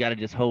 And you got to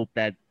just hope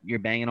that you're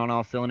banging on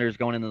all cylinders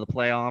going into the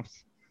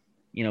playoffs.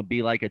 You know,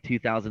 be like a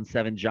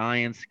 2007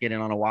 Giants, get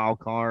in on a wild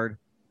card,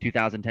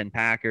 2010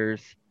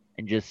 Packers,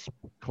 and just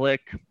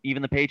click.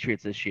 Even the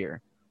Patriots this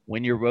year.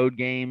 Win your road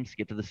games,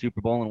 get to the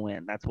Super Bowl and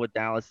win. That's what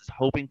Dallas is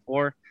hoping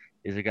for.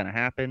 Is it going to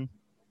happen?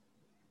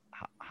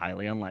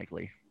 Highly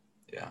unlikely.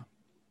 Yeah.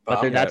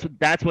 But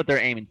that's what they're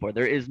aiming for.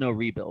 There is no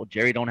rebuild.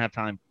 Jerry don't have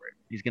time for it.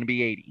 He's going to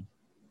be 80.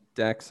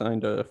 Dak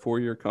signed a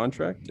 4-year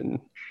contract, and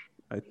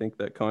I think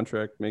that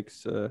contract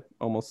makes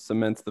almost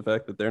cements the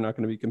fact that they're not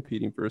going to be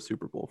competing for a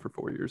Super Bowl for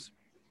 4 years.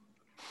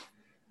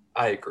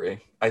 I agree.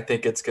 I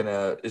think it's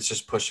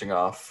just pushing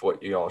off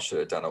what you all should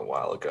have done a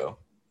while ago,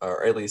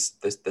 or at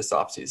least this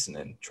offseason,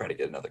 and trying to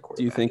get another quarterback.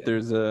 Do you think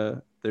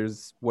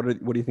what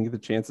do you think the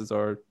chances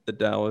are that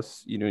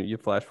Dallas, you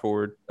flash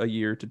forward a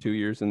year to 2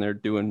 years and they're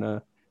doing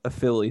a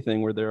Philly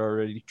thing where they're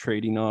already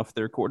trading off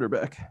their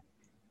quarterback?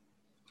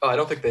 Oh, I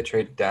don't think they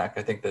trade Dak.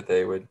 I think that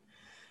they would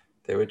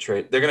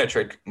trade. They're going to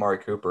trade Amari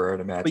Cooper, I'd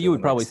imagine. But you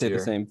would probably say the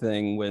same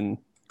thing when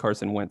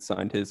Carson Wentz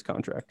signed his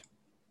contract.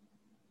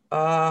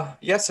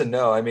 Yes and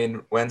no. I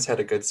mean, Wentz had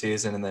a good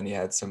season, and then he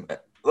had some.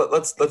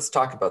 Let's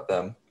talk about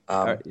them.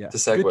 To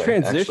segue. Good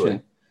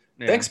transition.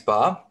 Yeah. Thanks,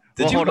 Bob.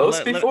 Did you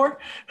host before?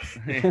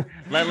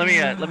 Let me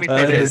say I've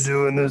this. been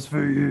doing this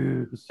for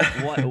years.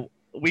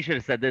 We should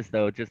have said this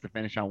though, just to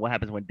finish on what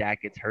happens when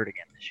Dak gets hurt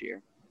again this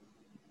year.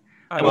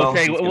 We'll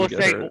say.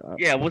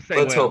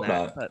 Let's hope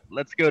not. But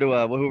let's go to who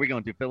are we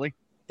going to? Philly?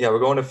 Yeah, we're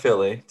going to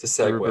Philly to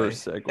segue.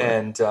 Reverse segue.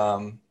 And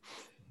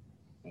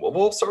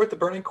we'll start with the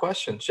burning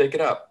question. Shake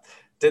it up.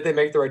 Did they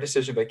make the right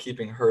decision by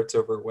keeping Hurts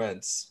over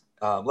Wentz?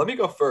 Let me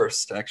go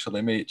first. Actually,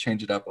 let me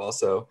change it up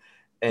also.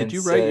 And did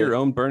you write your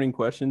own burning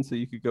question so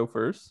you could go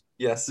first?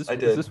 Yes, I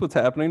did. Is this what's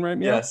happening right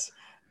now? Yes,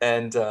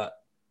 and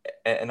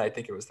I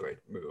think it was the right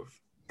move.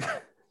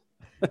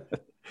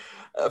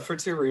 For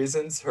 2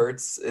 reasons.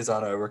 Hurts is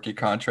on a rookie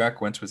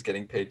contract. Wentz was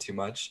getting paid too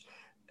much,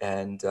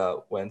 and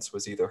Wentz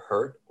was either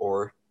hurt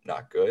or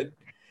not good,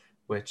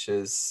 which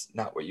is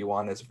not what you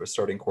want as a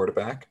starting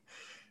quarterback.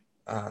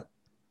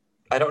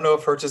 I don't know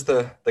if Hurts is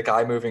the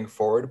guy moving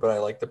forward, but I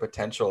like the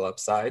potential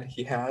upside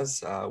he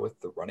has with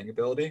the running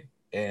ability.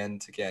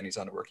 And again, he's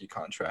on a rookie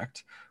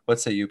contract. What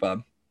say you,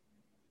 Bob?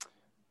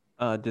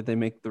 Did they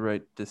make the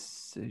right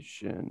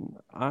decision?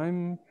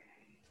 I'm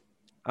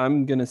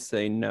gonna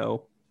say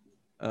no,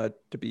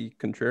 to be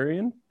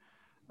contrarian,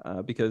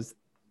 because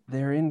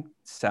they're in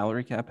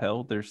salary cap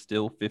hell. They're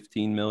still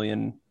 $15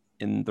 million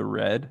in the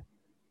red.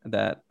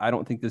 That I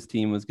don't think this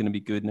team was going to be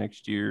good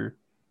next year,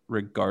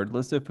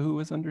 regardless of who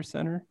was under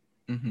center.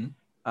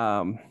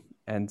 Mm-hmm.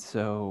 And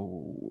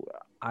so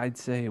I'd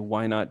say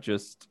why not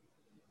just,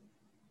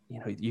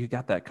 you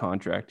got that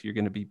contract, you're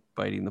going to be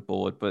biting the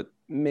bullet, but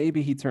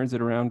maybe he turns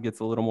it around, gets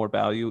a little more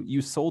value.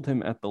 You sold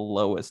him at the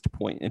lowest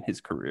point in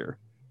his career.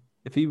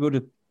 If you would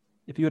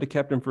have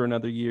kept him for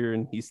another year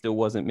and he still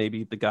wasn't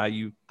maybe the guy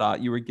you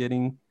thought you were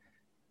getting,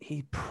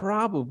 he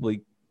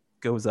probably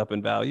goes up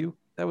in value.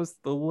 That was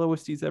the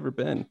lowest he's ever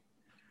been.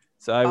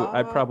 So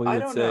I probably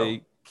would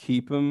say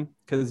keep him,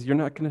 because you're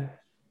not going to,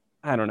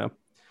 I don't know.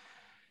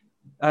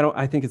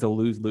 I think it's a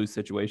lose-lose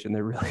situation.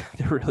 They're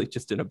really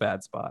just in a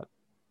bad spot.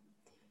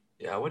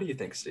 Yeah. What do you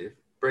think, Steve?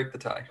 Break the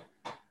tie.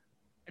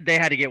 They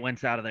had to get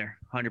Wentz out of there,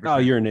 100%. Oh,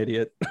 you're an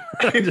idiot.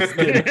 Just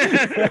kidding.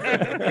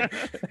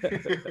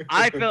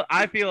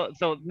 I feel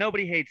so.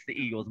 Nobody hates the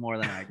Eagles more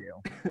than I do.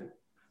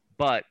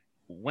 But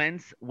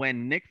when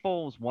Nick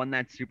Foles won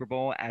that Super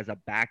Bowl as a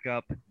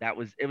backup, it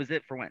was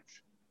it for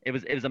Wentz. It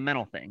was a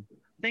mental thing.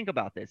 think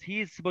about this.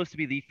 He's supposed to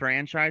be the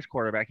franchise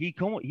quarterback.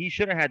 He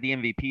should have had the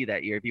MVP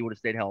that year if he would have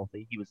stayed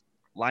healthy. He was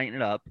lighting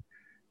it up.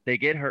 They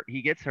get hurt.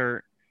 He gets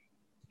hurt.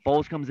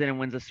 Foles comes in and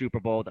wins a Super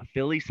Bowl. The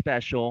Philly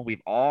special.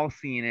 We've all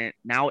seen it.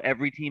 Now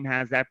every team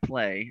has that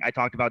play. I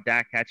talked about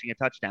Dak catching a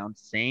touchdown.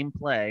 Same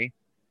play.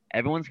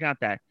 Everyone's got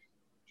that.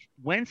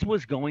 Wentz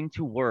was going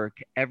to work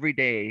every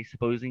day,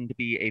 supposing to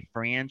be a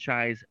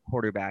franchise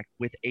quarterback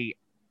with a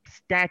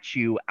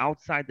statue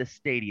outside the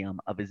stadium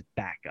of his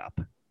backup.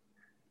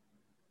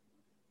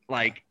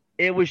 Like,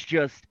 it was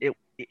just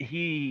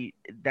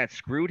that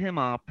screwed him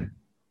up.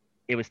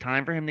 It was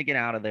time for him to get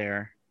out of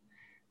there.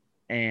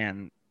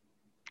 And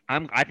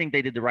I think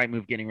they did the right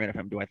move getting rid of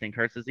him. Do I think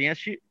Hurts is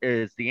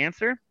the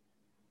answer?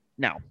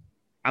 No.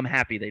 I'm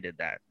happy they did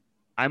that.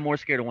 I'm more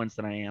scared of Wentz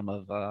than I am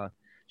of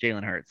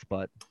Jalen Hurts,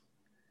 but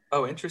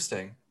Oh,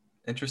 interesting.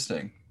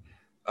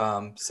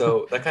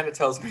 So that kind of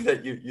tells me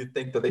that you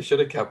think that they should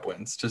have kept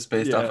Wentz just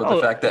based off of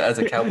the fact that as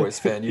a Cowboys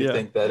fan, you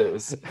think that it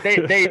was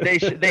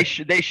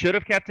they should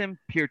have kept him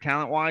pure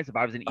talent wise. If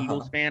I was an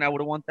Eagles fan, I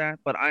would have want that.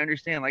 But I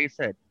understand, like I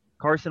said,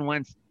 Carson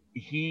Wentz,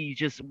 he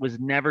just was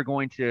never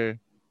going to.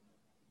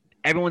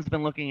 Everyone's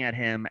been looking at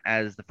him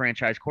as the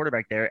franchise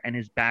quarterback there, and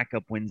his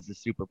backup wins the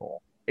Super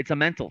Bowl. It's a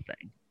mental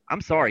thing.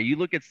 I'm sorry. You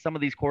look at some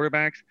of these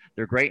quarterbacks,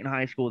 they're great in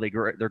high school. They're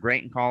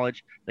great in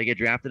college. They get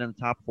drafted in the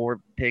top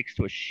 4 picks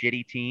to a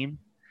shitty team,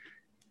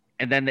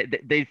 and then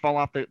they fall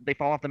off the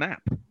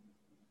map.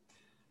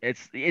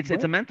 It's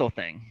a mental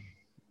thing.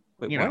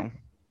 Wait, you what? know.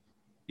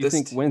 You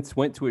think Wentz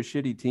went to a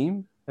shitty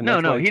team? And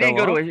No, he didn't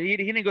go to he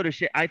didn't go to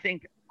shit. I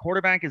think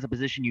quarterback is a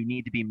position you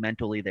need to be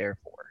mentally there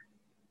for.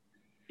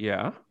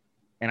 Yeah.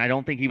 And I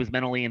don't think he was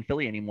mentally in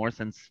Philly anymore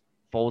since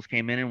Foles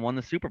came in and won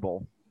the Super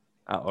Bowl.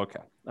 Oh, okay.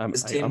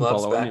 His team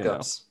loves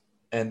backups,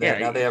 and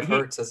now they have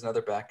Hurts as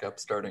another backup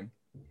starting.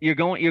 You're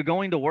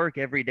going to work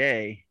every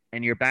day,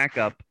 and your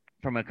backup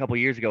from a couple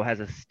years ago has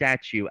a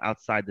statue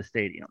outside the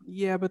stadium.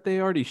 Yeah, but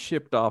they already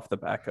shipped off the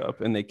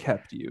backup, and they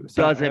kept you.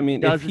 So,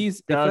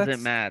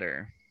 doesn't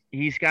matter.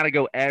 He's got to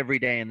go every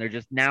day, and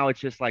it's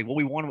just like, well,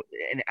 we won.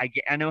 And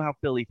I know how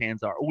Philly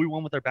fans are. Oh, we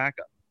won with our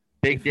backup.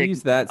 If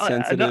he's that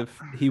sensitive,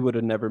 he would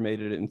have never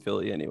made it in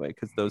Philly anyway,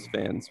 because those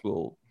fans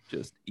will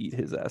just eat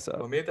his ass up.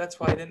 Well, maybe that's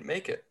why he didn't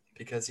make it,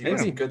 because he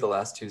wasn't good the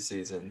last 2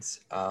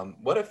 seasons.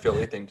 What a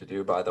Philly thing to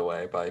do, by the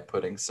way, by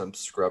putting some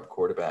scrub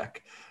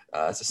quarterback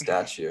as a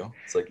statue.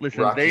 It's like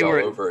Rocky all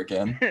over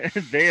again.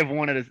 They've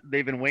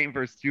been waiting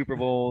for a Super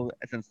Bowl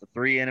since the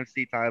 3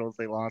 NFC titles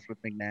they lost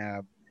with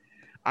McNabb.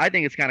 I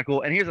think it's kind of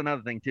cool. And here's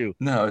another thing too.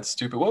 No, it's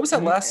stupid. What was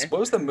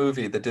the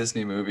movie, the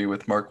Disney movie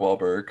with Mark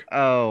Wahlberg?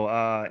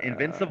 Oh,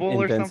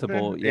 Invincible or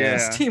something? Yeah.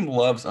 His team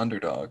loves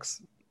underdogs.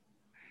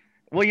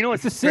 Well, you know,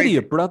 it's a city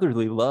of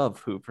brotherly love,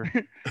 Hooper.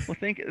 Well,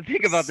 think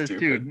about this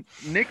too.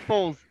 Nick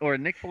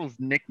Foles'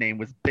 nickname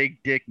was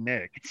Big Dick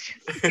Nick.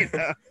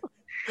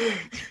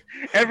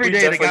 Every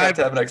day the guy have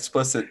to have an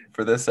explicit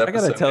for this episode.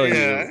 I gotta tell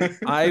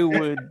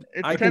you,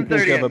 I can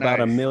think of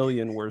about a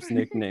million worse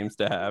nicknames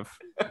to have.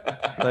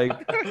 Like,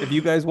 if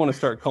you guys want to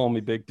start calling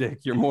me Big Dick,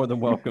 you're more than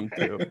welcome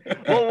to.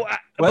 Well,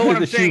 whether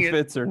the shoe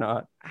fits or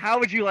not. How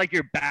would you like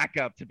your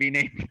backup to be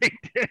named Big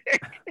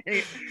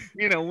Dick?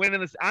 Winning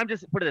this. I'm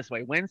just put it this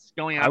way: Wentz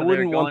going out. I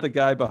wouldn't want the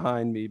guy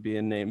behind me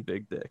being named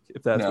Big Dick,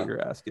 if that's what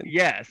you're asking.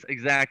 Yes,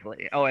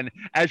 exactly. Oh, and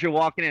as you're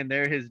walking in,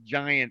 there his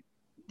giant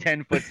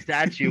 10-foot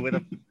statue with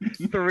a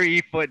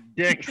 3-foot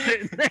dick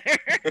sitting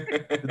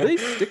there. Did they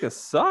stick a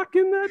sock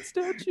in that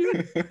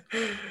statue?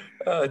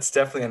 It's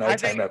definitely a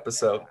nighttime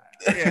episode.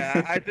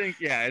 I think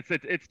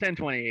it's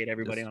 10:28.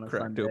 Everybody on a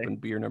cracked Sunday. Open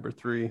beer number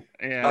 3.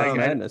 Yeah,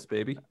 madness,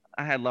 baby.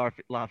 I had La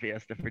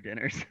Fiesta for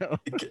dinner, so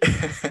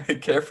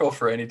careful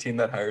for any team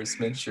that hires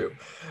Minshew.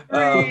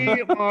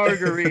 3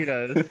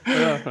 margaritas.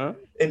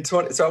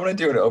 So I want to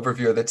do an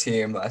overview of the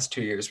team last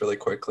 2 years really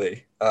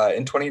quickly.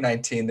 In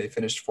 2019, they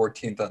finished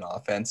 14th on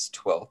offense,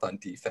 12th on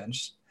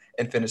defense,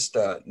 and finished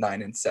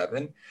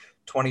 9-7.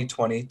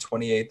 2020,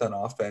 28th on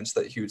offense,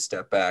 that huge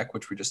step back,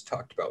 which we just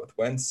talked about with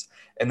Wentz,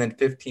 and then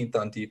 15th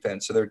on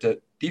defense. So their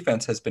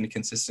defense has been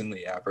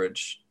consistently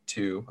average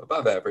to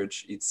above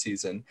average each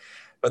season,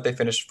 but they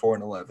finished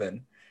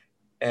 4-11.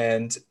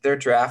 And their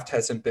draft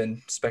hasn't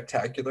been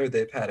spectacular.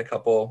 They've had a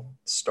couple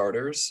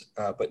starters,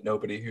 but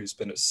nobody who's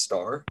been a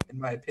star, in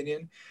my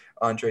opinion.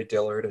 Andre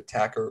Dillard, a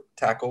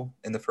tackle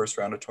in the first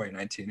round of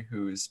 2019,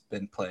 who's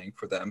been playing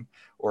for them,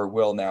 or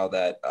will now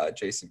that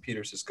Jason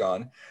Peters is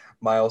gone.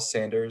 Miles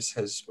Sanders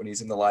when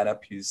he's in the lineup,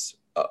 he's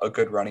a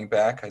good running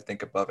back, I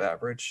think above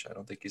average. I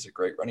don't think he's a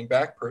great running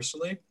back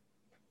personally.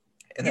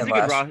 And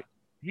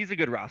he's a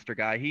good roster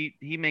guy.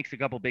 He makes a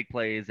couple big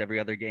plays every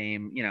other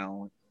game.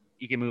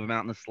 You can move him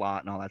out in the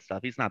slot and all that stuff.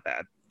 He's not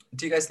bad.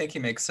 Do you guys think he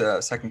makes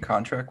a second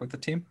contract with the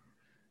team?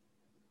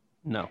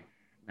 No.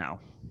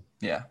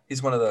 Yeah,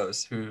 he's one of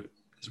those who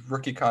his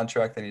rookie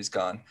contract, then he's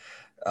gone.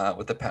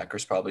 What the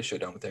Packers probably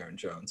should have done with Aaron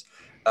Jones.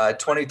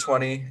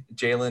 2020,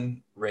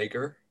 Jalen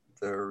Reagor,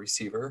 the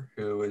receiver,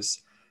 who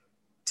is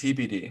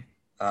TBD.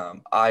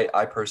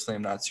 I personally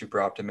am not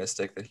super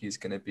optimistic that he's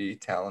going to be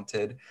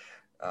talented,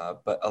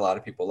 but a lot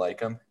of people like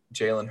him.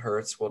 Jalen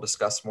Hurts, we'll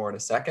discuss more in a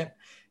second.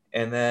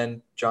 And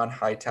then John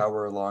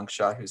Hightower, a long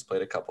shot, who's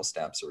played a couple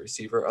snaps at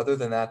receiver. Other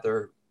than that,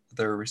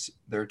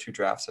 their two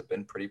drafts have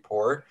been pretty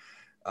poor.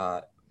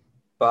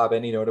 Bob,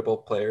 any notable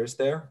players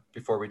there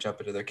before we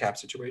jump into their cap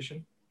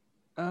situation?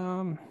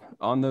 On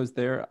those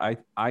there,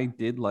 I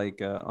did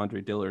like Andre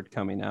Dillard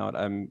coming out.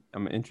 I'm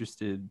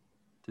interested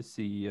to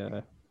see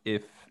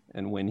if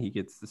and when he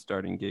gets the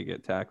starting gig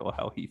at tackle,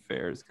 how he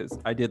fares, because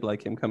I did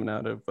like him coming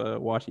out of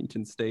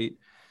Washington State.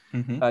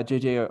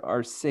 JJ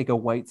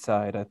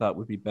Arcega-Whiteside I thought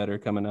would be better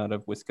coming out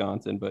of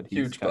Wisconsin, but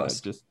he's kind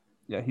of just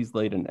he's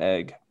laid an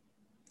egg.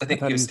 I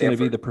thought he was going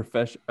to be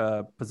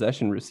the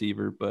possession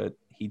receiver, but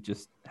he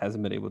just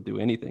hasn't been able to do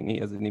anything. He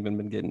hasn't even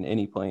been getting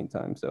any playing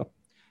time. So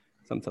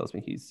something tells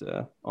me he's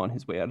on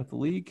his way out of the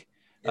league.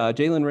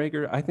 Jalen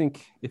Reagor, I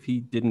think if he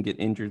didn't get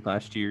injured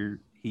last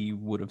year, he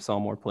would have saw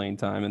more playing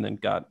time and then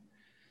got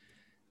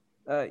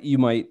you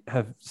might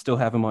still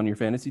have him on your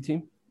fantasy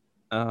team.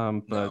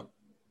 But no.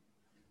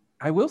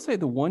 I will say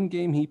the one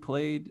game he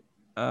played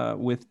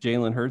with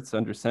Jalen Hurts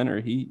under center,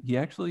 he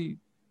actually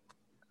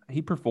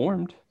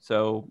performed.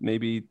 So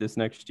maybe this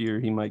next year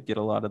he might get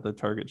a lot of the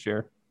target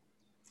share.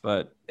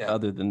 But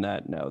other than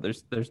that, no,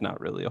 there's not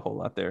really a whole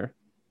lot there.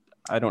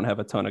 I don't have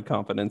a ton of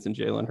confidence in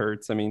Jalen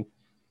Hurts. I mean,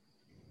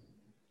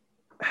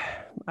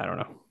 I don't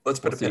know. Let's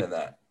put a pin in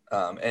that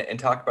and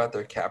talk about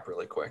their cap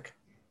really quick.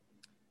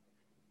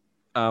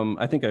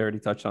 I think I already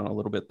touched on a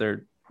little bit.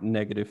 They're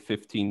negative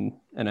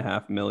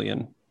 $15.5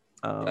 million.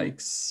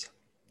 Yikes.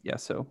 Yeah,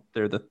 so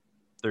they're the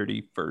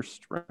 31st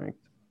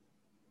ranked.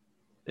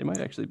 They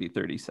might actually be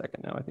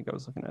 32nd now. I think I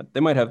was looking at.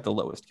 They might have the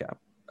lowest cap.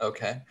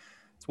 Okay.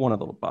 It's one of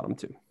the bottom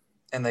two.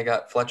 And they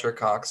got Fletcher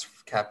Cox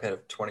cap hit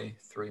of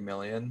 $23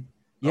 million.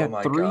 Yeah,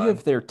 three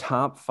of their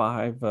top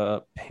five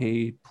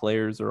paid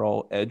players are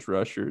all edge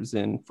rushers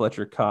in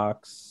Fletcher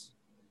Cox.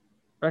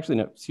 Or actually,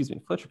 no, excuse me,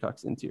 Fletcher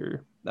Cox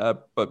interior.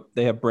 But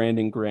they have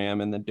Brandon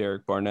Graham and then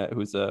Derek Barnett,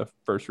 who's a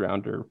first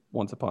rounder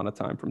once upon a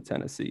time from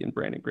Tennessee, and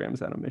Brandon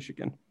Graham's out of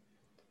Michigan.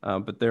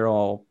 But they're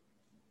all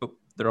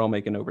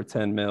making over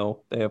 10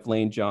 mil. They have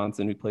Lane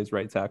Johnson, who plays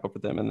right tackle for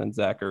them, and then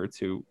Zach Ertz,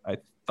 who I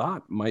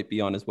thought might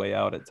be on his way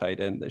out at tight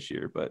end this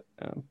year, but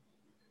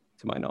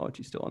to my knowledge,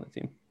 he's still on the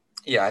team.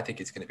 Yeah, I think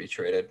he's going to be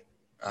traded.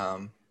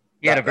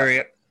 He had a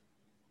very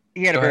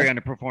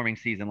underperforming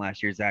season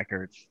last year, Zach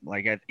Ertz.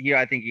 Like,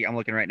 I think I'm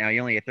looking right now. He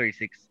only had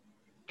 36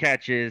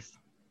 catches,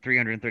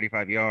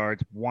 335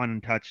 yards,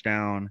 1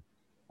 touchdown.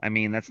 I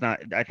mean, that's not.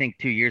 I think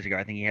 2 years ago,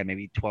 I think he had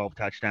maybe 12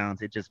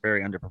 touchdowns. It's just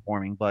very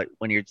underperforming. But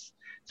when you're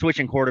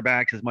switching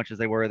quarterbacks as much as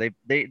they were,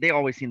 they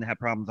always seem to have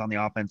problems on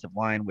the offensive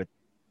line with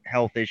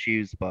health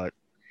issues. But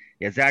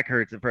yeah, Zach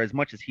Ertz, for as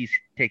much as he's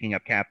taking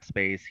up cap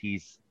space,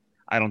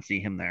 I don't see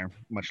him there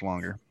much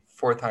longer.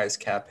 4th highest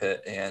cap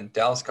hit, and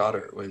Dallas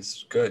Goedert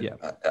was good. Yeah.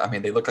 I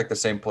mean, they look like the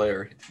same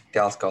player.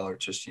 Dallas Goedert,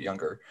 just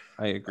younger.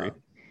 I agree.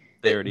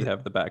 They already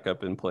have the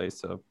backup in place,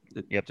 so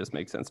it just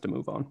makes sense to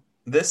move on.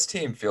 This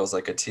team feels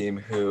like a team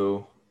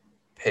who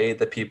paid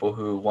the people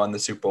who won the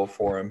Super Bowl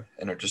for him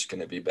and are just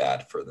going to be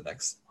bad for the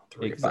next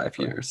 3 to 5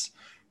 years.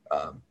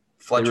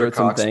 Fletcher Cox,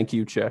 some thank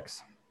you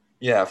checks.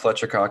 Yeah,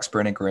 Fletcher Cox,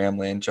 Brandon Graham,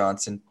 Lane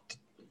Johnson,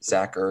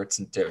 Zach Ertz,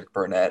 and Derek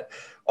Barnett,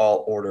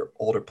 all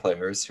older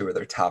players who are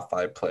their top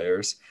 5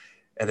 players,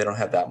 and they don't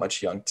have that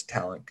much young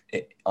talent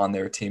on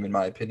their team, in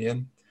my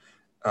opinion.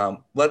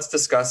 Let's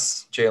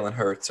discuss Jalen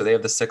Hurts. So they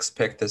have the 6th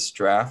pick this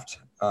draft.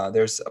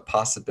 There's a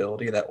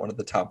possibility that one of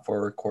the top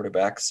 4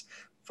 quarterbacks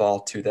fall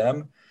to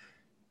them,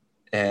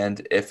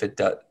 and if it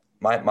does,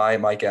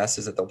 my guess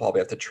is that they'll probably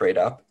have to trade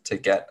up to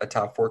get a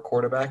top 4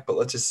 quarterback. But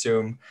let's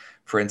assume,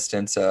 for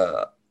instance,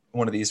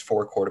 one of these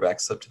 4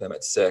 quarterbacks slipped to them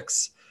at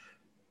 6.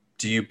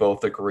 Do you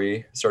both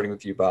agree, starting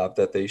with you, Bob,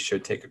 that they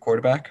should take a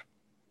quarterback?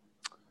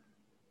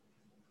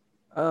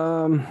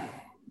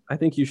 I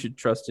think you should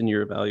trust in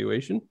your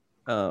evaluation.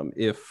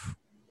 If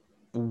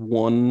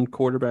one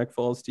quarterback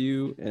falls to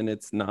you and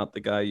it's not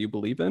the guy you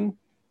believe in,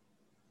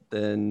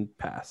 then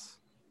pass,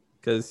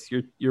 because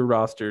your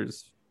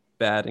roster's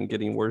bad and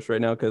getting worse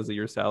right now because of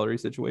your salary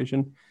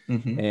situation.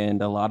 Mm-hmm.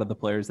 And a lot of the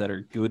players that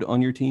are good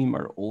on your team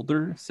are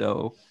older.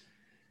 So,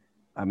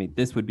 I mean,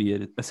 this would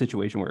be a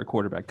situation where a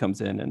quarterback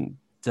comes in and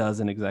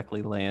doesn't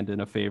exactly land in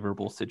a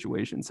favorable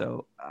situation.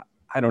 So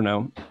I don't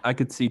know. I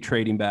could see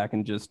trading back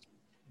and just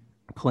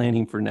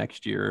planning for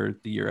next year or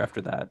the year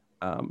after that.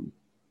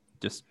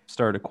 Just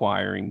start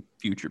acquiring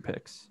future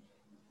picks.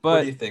 But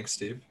what do you think,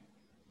 Steve?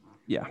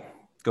 Yeah,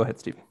 go ahead,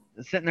 Steve.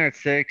 Sitting there at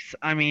 6,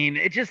 I mean,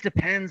 it just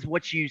depends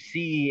what you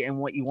see and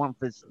what you want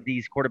for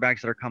these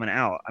quarterbacks that are coming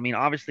out. I mean,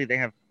 obviously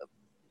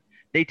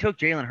they took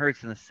Jalen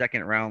Hurts in the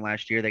 2nd round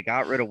last year. They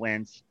got rid of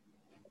Wentz.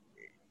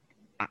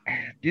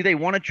 Do they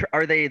want to?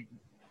 Are they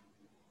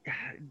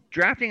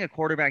drafting a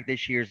quarterback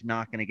this year is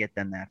not going to get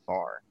them that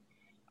far?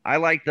 I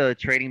like the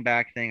trading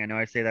back thing. I know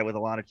I say that with a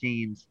lot of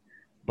teams,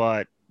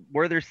 but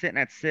where they're sitting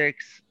at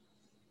 6,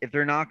 if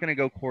they're not going to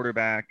go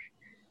quarterback,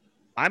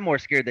 I'm more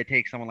scared they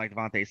take someone like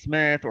Devontae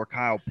Smith or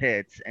Kyle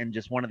Pitts and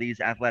just one of these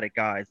athletic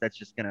guys that's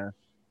just going to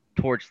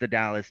torch the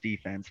Dallas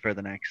defense for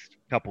the next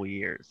couple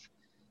years.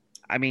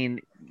 I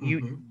mean,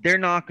 Mm-hmm. they're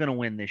not going to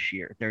win this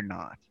year. They're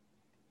not.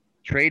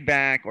 Trade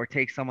back or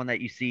take someone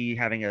that you see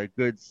having a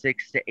good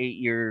 6 to 8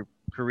 year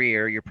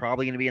career. You're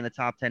probably going to be in the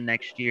top 10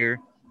 next year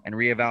and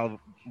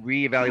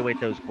reevaluate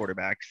those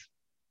quarterbacks.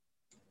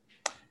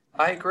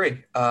 I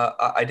agree.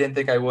 I didn't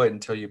think I would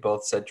until you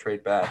both said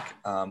trade back.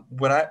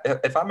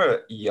 If I'm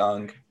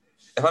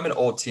an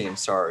old team,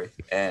 sorry,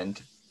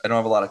 and I don't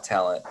have a lot of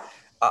talent,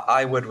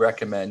 I would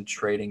recommend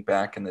trading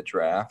back in the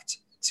draft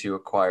to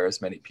acquire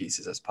as many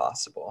pieces as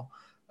possible.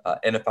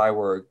 And if I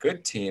were a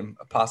good team,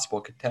 a possible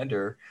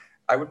contender,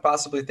 I would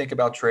possibly think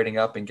about trading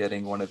up and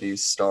getting one of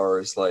these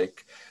stars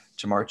like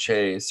Jamar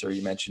Chase, or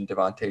you mentioned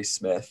Devontae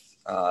Smith,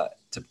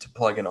 to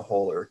plug in a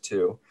hole or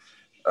two.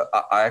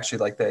 I actually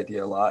like the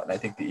idea a lot, and I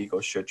think the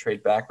Eagles should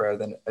trade back rather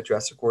than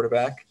address a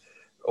quarterback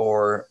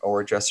or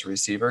address a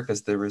receiver,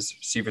 because the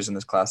receivers in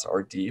this class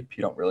are deep.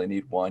 You don't really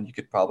need one. You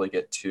could probably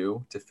get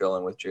two to fill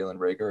in with Jalen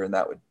Reagor, and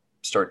that would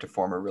start to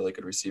form a really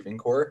good receiving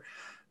core.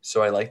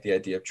 So I like the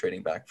idea of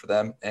trading back for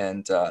them.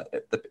 And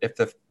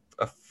if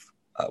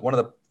one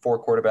of the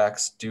four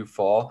quarterbacks do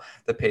fall,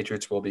 the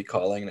Patriots will be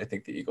calling, and I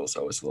think the Eagles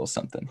owe us a little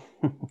something.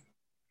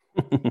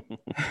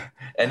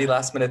 Any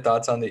last minute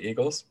thoughts on the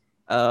Eagles?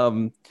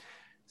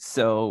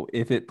 So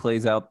if it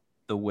plays out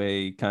the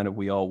way kind of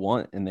we all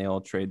want and they all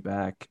trade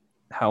back,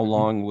 how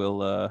long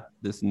will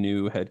this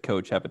new head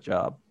coach have a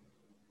job?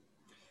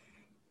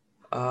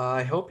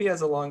 I hope he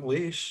has a long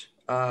leash,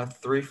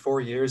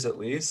 3-4 years at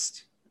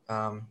least.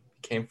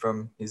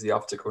 He's the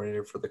offensive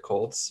coordinator for the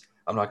Colts.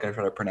 I'm not going to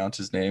try to pronounce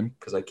his name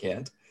because I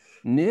can't.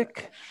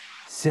 Nick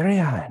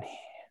Sirianni.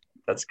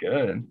 That's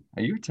good.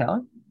 Are you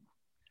Italian?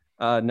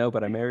 No,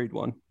 but I married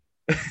one.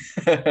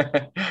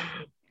 I'd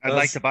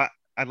like to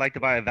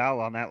buy a vowel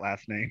on that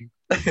last name.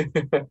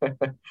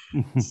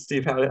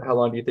 Steve, how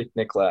long do you think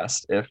Nick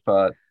lasts if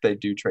they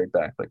do trade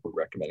back like we're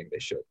recommending they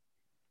should?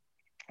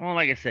 Well,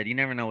 like I said, you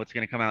never know what's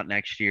going to come out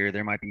next year.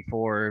 There might be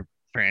 4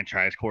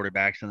 franchise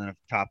quarterbacks and then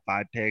top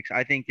 5 picks.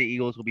 I think the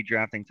Eagles will be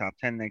drafting top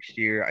 10 next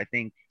year. I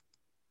think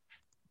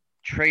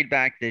trade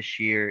back this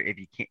year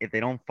if they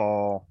don't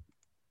fall,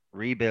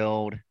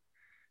 rebuild.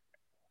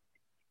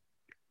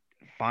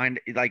 Find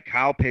like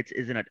Kyle Pitts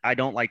I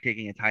don't like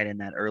taking a tight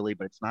end that early,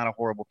 but it's not a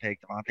horrible pick.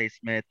 Devontae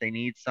Smith, they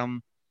need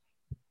some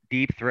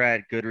deep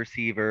threat, good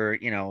receiver.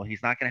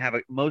 He's not going to have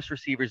most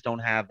receivers don't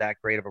have that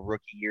great of a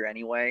rookie year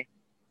anyway.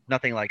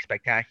 Nothing like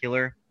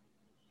spectacular.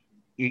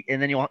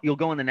 And then you'll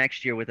go in the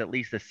next year with at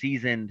least a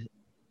seasoned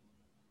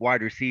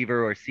wide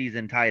receiver or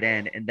seasoned tight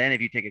end. And then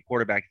if you take a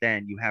quarterback,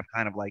 then you have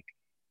kind of like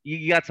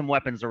you got some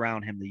weapons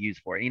around him to use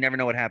for it. You never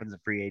know what happens in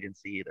free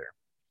agency either.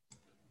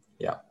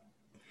 Yeah.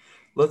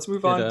 Let's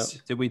move on.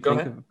 Did we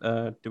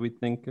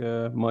think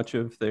much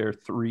of their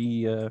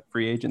 3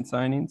 free agent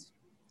signings?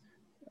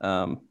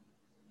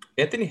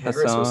 Anthony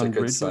Harris was a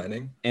good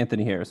signing.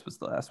 Anthony Harris was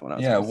the last one.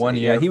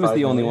 He was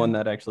the only one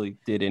that actually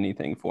did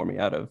anything for me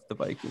out of the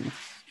Vikings.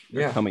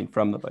 Coming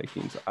from the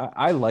Vikings,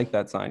 I like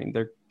that signing.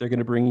 They're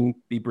going to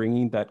be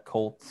bringing that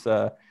Colts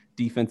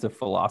defensive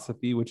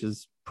philosophy, which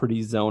is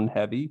pretty zone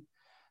heavy.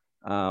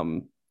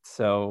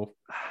 So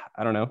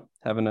I don't know,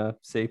 having a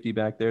safety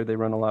back there, they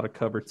run a lot of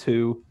cover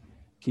 2.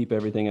 Keep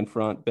everything in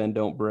front, bend,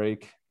 don't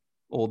break,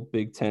 old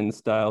Big Ten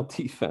style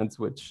defense,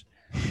 which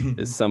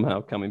is somehow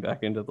coming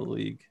back into the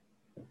league.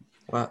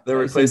 Wow, they're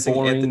replacing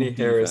Anthony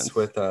Harris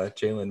with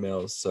Jalen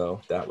Mills, so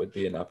that would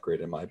be an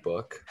upgrade in my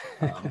book.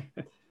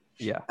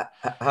 Yeah.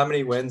 How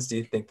many wins do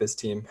you think this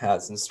team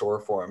has in store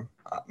for them?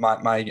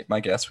 My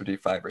guess would be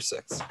 5 or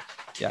 6.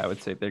 Yeah, I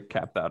would say they're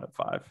capped out at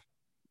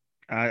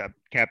 5.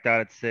 Capped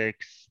out at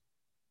 6,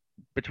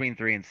 between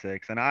 3 and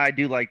 6, and I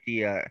do like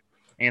the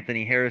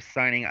Anthony Harris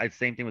signing.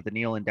 Same thing with the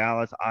Neal in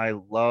Dallas. I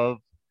love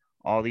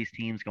all these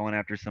teams going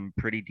after some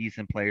pretty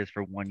decent players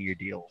for 1-year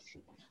deals.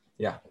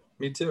 Yeah,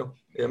 me too.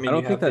 I mean, I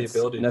don't think that's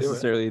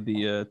necessarily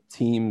the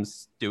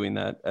teams doing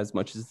that as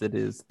much as it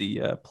is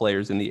the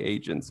players and the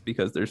agents,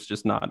 because there's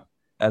just not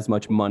as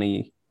much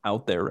money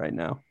out there right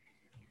now.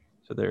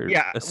 So they're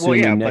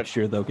assuming next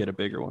year they'll get a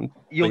bigger one.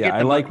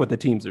 I like what the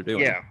teams are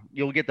doing. Yeah,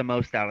 you'll get the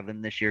most out of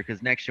them this year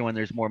because next year when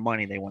there's more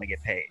money, they want to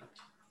get paid.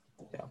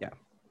 Yeah.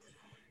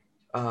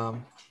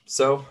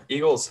 So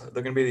Eagles,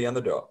 they're going to be the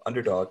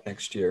underdog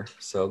next year.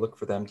 So look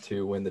for them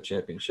to win the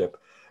championship.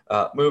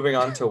 Moving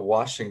on to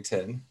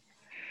Washington.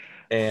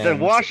 The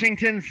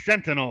Washington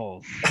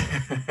Sentinels.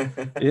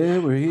 Yeah,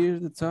 we're here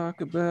to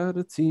talk about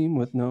a team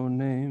with no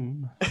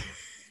name.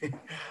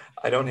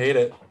 I don't hate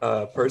it,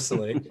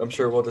 personally. I'm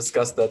sure we'll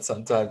discuss that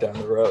sometime down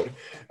the road.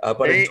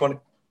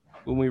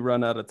 When we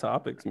run out of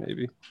topics,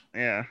 maybe.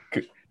 Yeah.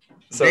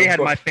 So they had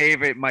my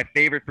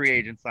favorite free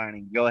agent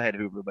signing. Go ahead,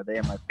 Hoover, but they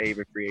had my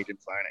favorite free agent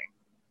signing.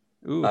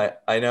 Ooh.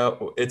 I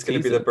know it's going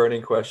to be the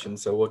burning question,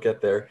 so we'll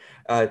get there.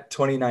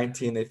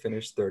 2019, they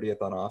finished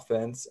 30th on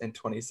offense and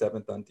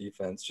 27th on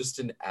defense. Just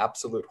an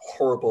absolute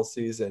horrible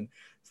season.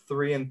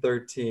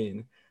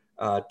 3-13.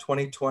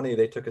 2020,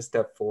 they took a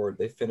step forward.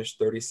 They finished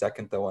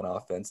 32nd, though, on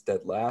offense,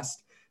 dead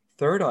last.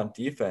 3rd on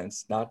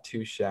defense, not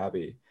too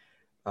shabby.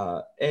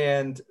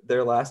 And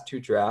their last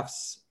 2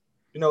 drafts,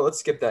 let's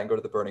skip that and go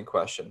to the burning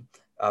question.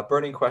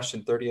 Burning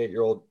question: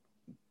 38-year-old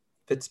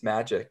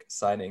Fitzmagic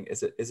signing.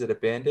 Is it a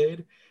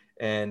Band-Aid?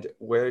 And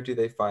where do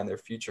they find their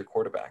future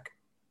quarterback?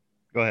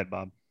 Go ahead,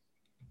 Bob.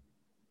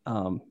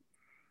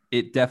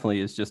 It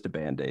definitely is just a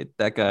Band-Aid.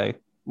 That guy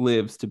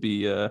lives to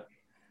be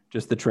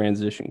just the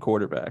transition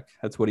quarterback.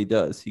 That's what he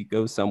does. He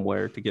goes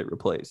somewhere to get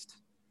replaced.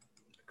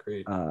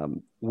 Agreed.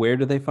 Where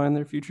do they find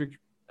their future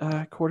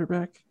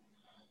quarterback?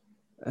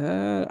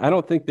 I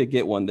don't think they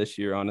get one this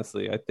year,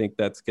 honestly. I think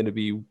that's going to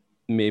be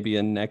maybe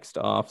a next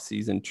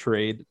off-season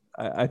trade.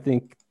 I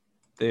think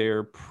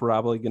they're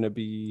probably going to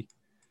be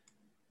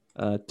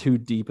too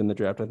deep in the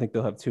draft. I think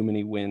they'll have too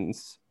many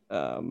wins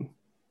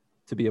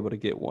to be able to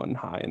get one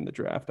high in the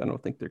draft. I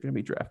don't think they're going to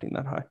be drafting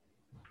that high.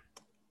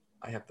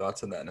 I have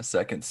thoughts on that in a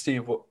second.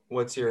 Steve,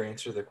 what's your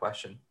answer to the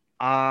question?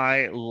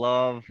 I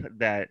love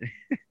that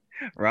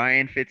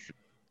Ryan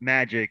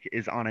Fitzmagic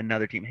is on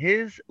another team.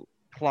 His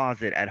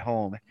closet at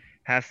home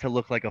has to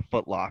look like a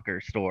Foot Locker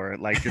store,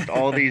 like just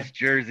all these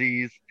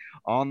jerseys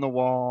on the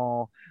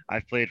wall.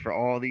 I've played for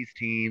all these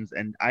teams,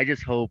 and I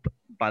just hope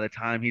by the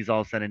time he's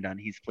all said and done,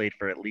 he's played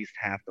for at least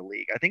half the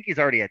league. I think he's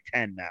already at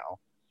 10 now,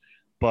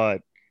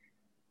 but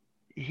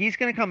he's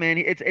going to come in.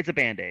 It's a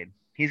Band-Aid.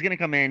 He's going to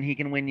come in. He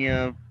can win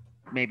you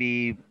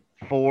maybe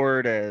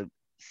 4 to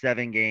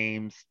 7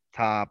 games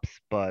tops,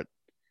 but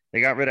they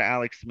got rid of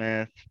Alex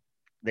Smith.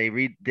 They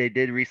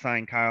did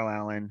re-sign Kyle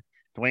Allen.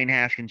 Dwayne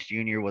Haskins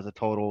Jr. was a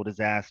total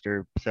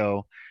disaster.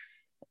 So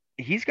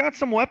he's got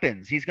some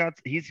weapons. He's got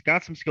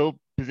some skill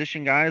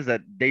position guys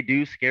that they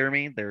do scare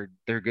me. They're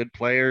good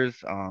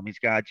players. He's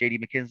got J.D.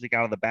 McKissic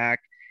out of the back,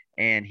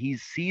 and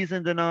he's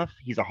seasoned enough.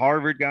 He's a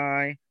Harvard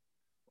guy.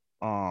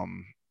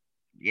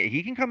 Yeah,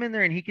 he can come in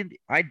there and he can.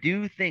 I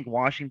do think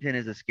Washington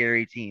is a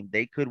scary team.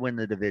 They could win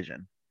the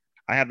division.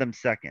 I have them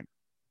second.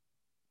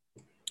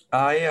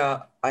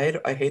 I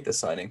hate the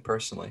signing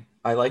personally.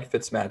 I like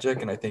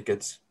Fitzmagic, and I think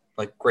it's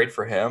like great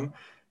for him.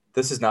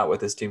 This is not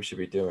what this team should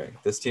be doing.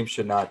 This team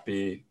should not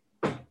be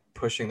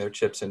pushing their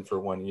chips in for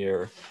 1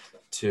 year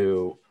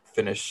to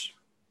finish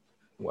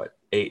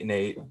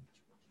 8-8,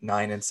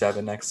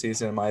 9-7 next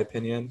season, in my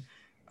opinion.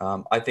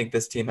 I think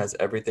this team has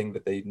everything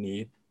that they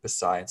need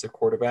besides a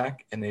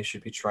quarterback, and they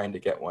should be trying to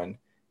get one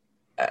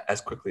as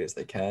quickly as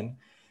they can.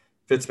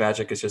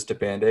 Fitzmagic is just a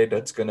Band-Aid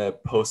that's going to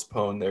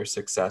postpone their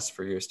success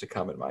for years to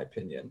come, in my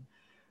opinion.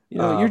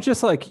 You're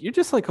just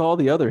like all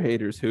the other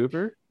haters,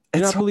 Hoover.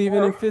 You're not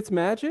believing in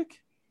Fitzmagic?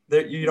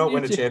 You don't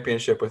win a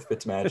championship with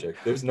Fitzmagic.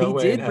 There's no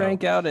way. He did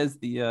rank out as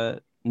the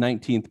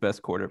 19th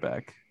best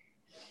quarterback.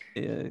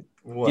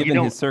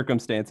 Given his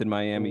circumstance in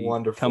Miami,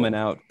 wonderful.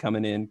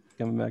 coming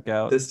back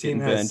out. This team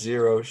has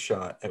zero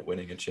shot at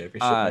winning a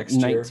championship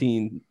next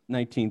year.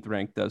 19th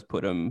rank does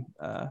put him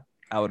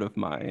out of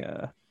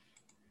my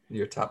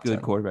your top good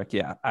 10 quarterback.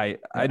 Yeah,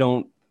 I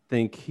don't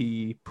think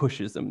he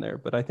pushes them there,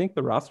 but I think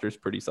the roster is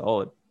pretty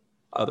solid.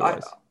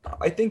 Otherwise,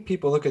 I think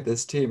people look at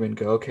this team and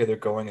go, okay, they're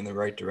going in the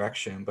right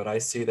direction, but I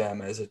see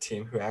them as a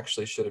team who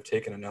actually should have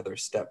taken another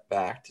step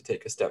back to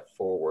take a step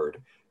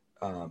forward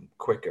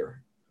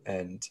quicker.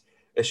 And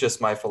it's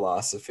just my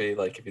philosophy.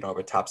 Like, if you don't have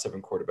a top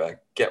 7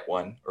 quarterback, get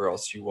one, or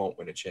else you won't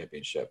win a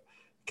championship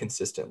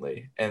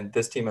consistently. And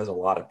this team has a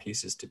lot of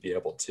pieces to be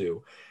able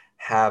to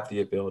have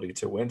the ability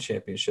to win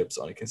championships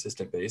on a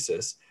consistent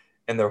basis.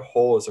 And their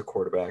hole is a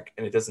quarterback.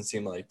 And it doesn't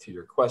seem like, to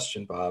your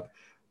question, Bob,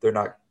 they're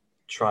not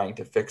trying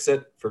to fix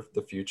it for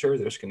the future.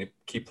 They're just going to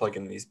keep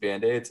plugging in these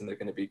Band-Aids, and they're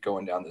going to be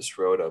going down this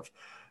road of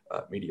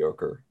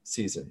mediocre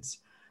seasons.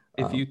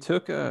 If you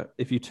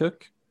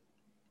took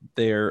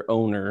their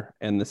owner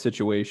and the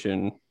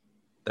situation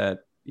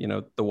that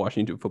the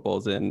Washington Football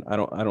is in, I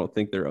don't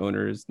think their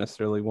owner is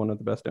necessarily one of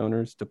the best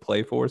owners to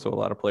play for. So a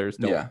lot of players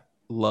don't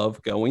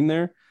love going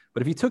there.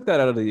 But if you took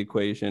that out of the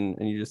equation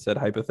and you just said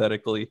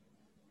hypothetically,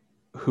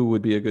 who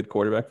would be a good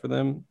quarterback for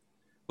them?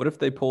 What if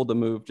they pulled the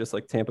move just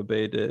like Tampa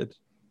Bay did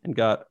and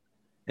got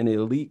an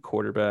elite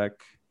quarterback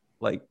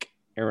like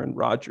Aaron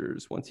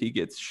Rodgers once he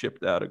gets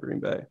shipped out of Green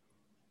Bay?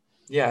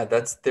 Yeah,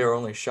 that's their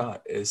only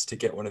shot, is to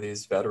get one of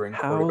these veteran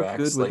quarterbacks. How good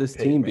would like this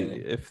Peyton team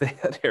Manning. be if they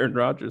had Aaron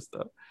Rodgers,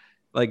 though?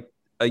 Like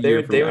a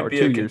year from now or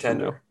 2 years from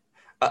now.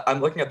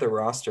 I'm looking at the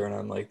roster and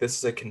I'm like, this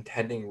is a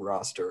contending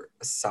roster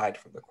aside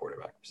from the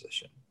quarterback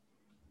position.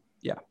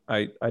 Yeah,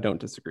 I don't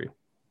disagree.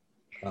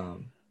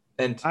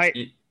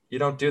 You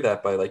don't do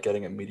that by like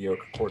getting a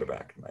mediocre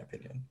quarterback, in my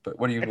opinion. But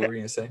what were you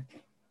going to say?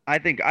 I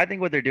think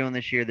what they're doing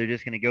this year, they're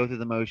just going to go through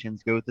the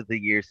motions, go through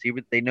the year, see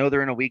what they know.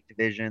 They're in a weak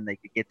division. They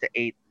could get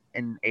to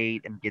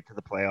 8-8 and get to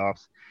the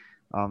playoffs.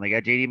 They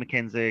got J.D.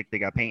 McKissic. They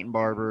got Peyton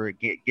Barber.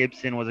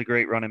 Gibson was a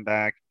great running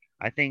back.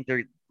 I think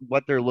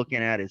what they're looking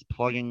at is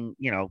plugging,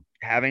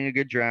 having a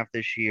good draft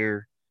this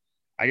year.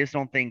 I just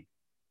don't think,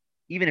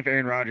 even if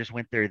Aaron Rodgers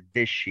went there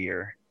this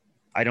year,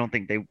 I don't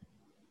think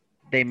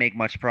they make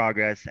much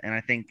progress. And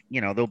I think,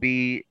 they'll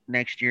be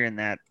next year in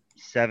that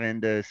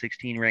 7 to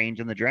 16 range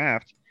in the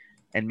draft.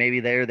 And maybe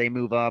there they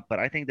move up. But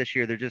I think this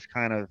year they're just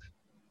they're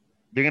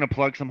going to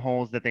plug some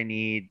holes that they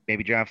need,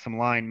 maybe draft some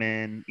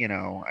linemen.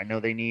 I know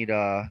they need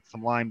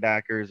some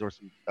linebackers or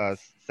some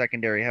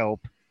secondary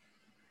help.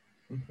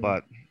 Mm-hmm.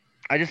 But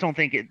I just don't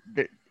think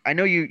it. I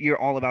know you're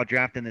all about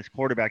drafting this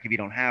quarterback if you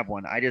don't have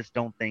one. I just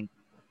don't think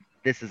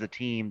this is a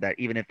team that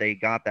even if they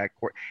got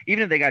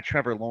even if they got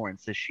Trevor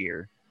Lawrence this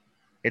year,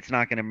 it's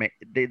not going to make.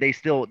 They're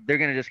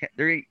going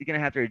to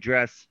have to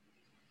address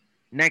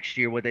next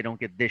year what they don't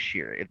get this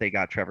year if they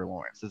got Trevor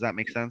Lawrence. Does that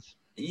make sense?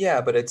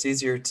 Yeah, but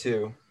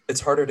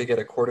it's harder to get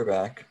a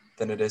quarterback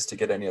than it is to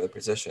get any other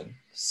position.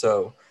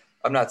 So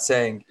I'm not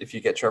saying if you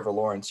get Trevor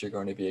Lawrence, you're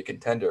going to be a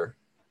contender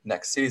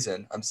next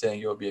season. I'm saying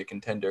you'll be a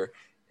contender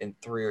in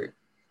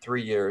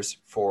three years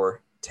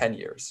for 10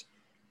 years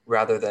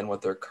rather than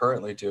what they're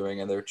currently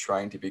doing. And they're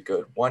trying to be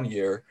good 1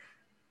 year,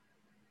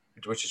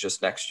 which is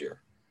just next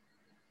year.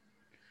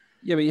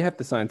 Yeah, but you have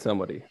to sign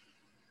somebody.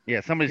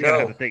 Yeah, somebody's got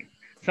to have to take.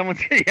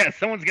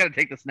 Someone's got to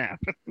take the snap.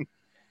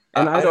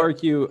 And I'd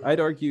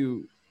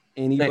argue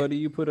anybody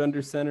you put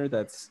under center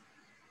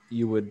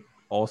you would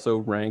also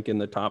rank in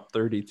the top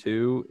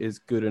 32 is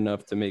good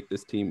enough to make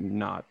this team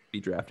not be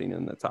drafting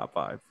in the top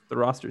 5. The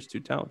roster's too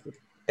talented.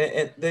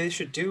 And they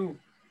should do,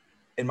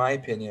 in my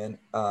opinion,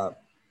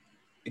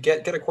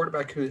 get a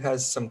quarterback who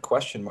has some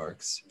question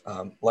marks.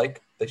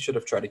 Like they should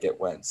have tried to get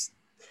Wentz.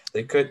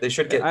 They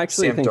should get. I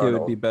actually Sam think Darnold. It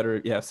would be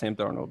better. Yeah, Sam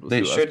Darnold.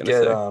 They should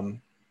get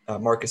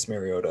Marcus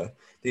Mariota.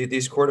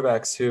 These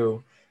quarterbacks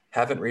who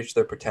haven't reached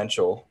their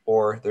potential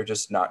or they're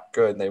just not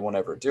good and they won't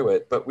ever do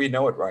it. But we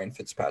know what Ryan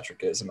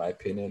Fitzpatrick is, in my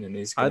opinion,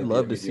 and I'd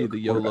love to see the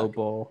YOLO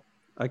ball.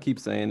 I keep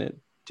saying it.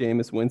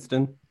 Jameis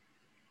Winston.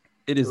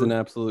 It is an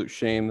absolute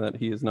shame that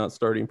he is not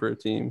starting for a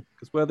team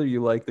because whether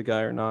you like the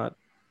guy or not,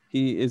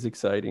 he is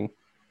exciting.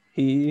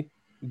 He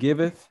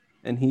giveth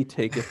and he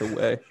taketh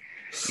away.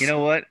 You know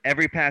what?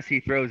 Every pass he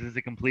throws is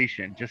a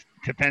completion. Just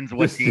depends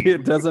what team.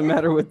 It doesn't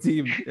matter what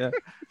team. Yeah.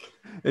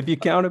 If you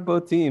counted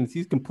both teams,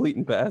 he's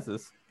completing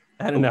passes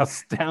at an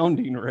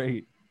astounding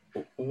rate.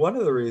 One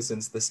of the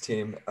reasons this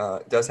team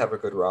does have a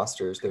good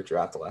roster is their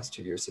draft the last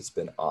 2 years has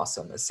been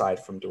awesome,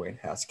 aside from Dwayne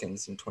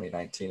Haskins in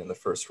 2019 in the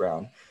first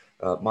round.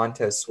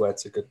 Montez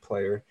Sweat's a good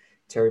player.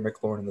 Terry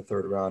McLaurin in the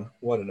third round.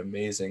 What an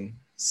amazing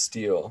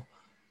steal.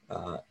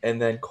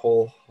 And then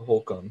Cole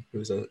Holcomb,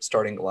 who's a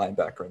starting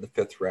linebacker in the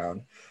 5th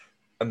round.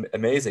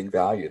 Amazing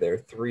value there.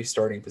 3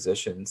 starting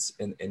positions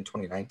in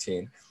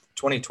 2019.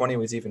 2020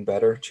 was even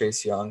better.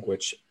 Chase Young,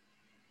 which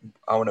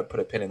I want to put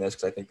a pin in this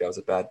because I think that was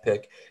a bad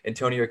pick.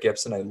 Antonio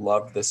Gibson, I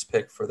loved this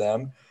pick for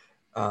them.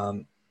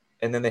 And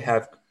then they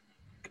have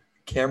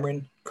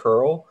Cameron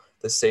Curl,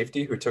 the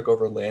safety who took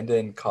over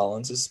Landon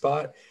Collins'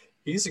 spot.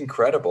 He's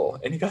incredible.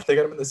 And they got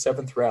him in the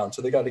 7th round.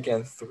 So they got,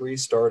 again, 3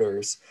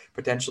 starters,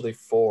 potentially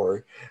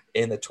 4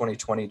 in the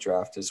 2020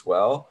 draft as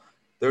well.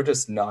 They're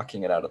just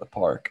knocking it out of the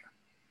park.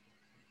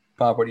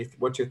 Bob,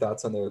 what's your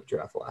thoughts on the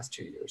draft the last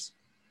 2 years?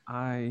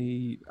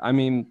 I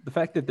mean, the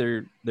fact that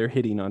they're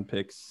hitting on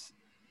picks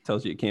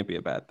tells you it can't be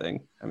a bad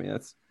thing. I mean,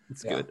 it's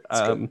good.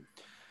 Good.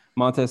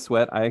 Montez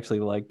Sweat, I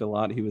actually liked a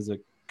lot. He was a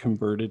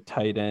converted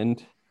tight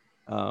end.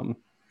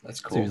 That's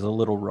cool. So he was a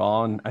little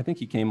raw, and I think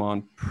he came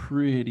on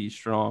pretty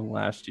strong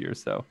last year.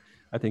 So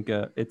I think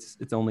it's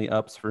only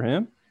ups for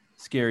him.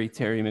 Scary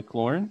Terry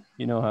McLaurin.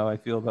 You know how I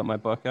feel about my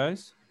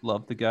Buckeyes.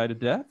 Love the guy to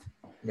death.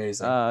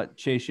 Amazing.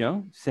 Chase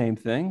Young, same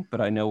thing,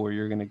 but I know where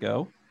you're going to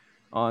go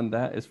on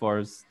that as far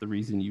as the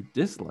reason you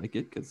dislike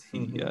it, because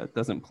he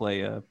doesn't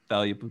play a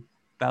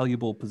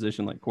valuable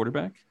position like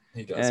quarterback.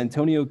 He does.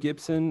 Antonio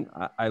Gibson,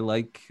 I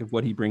like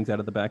what he brings out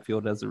of the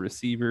backfield as a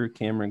receiver.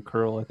 Cameron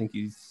Curl, I think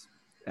he's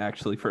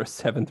actually, for a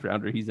 7th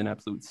rounder, he's an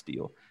absolute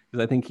steal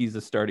because I think he's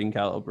a starting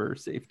caliber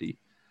safety.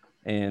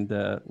 And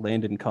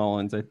Landon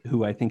Collins,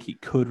 who I think he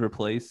could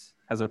replace,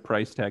 has a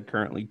price tag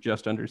currently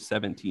just under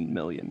 $17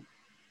 million.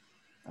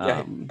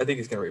 Yeah, I think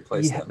he's going to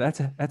replace them. That's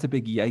a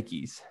big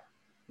yikes.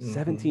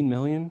 $17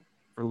 million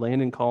for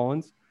Landon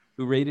Collins,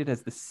 who rated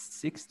as the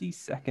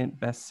 62nd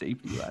best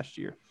safety last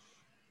year.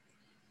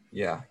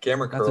 Yeah,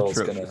 Cameron Curl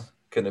is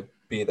gonna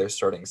be their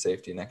starting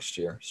safety next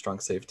year, strong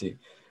safety.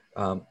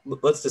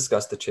 Let's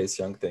discuss the Chase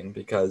Young thing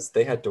because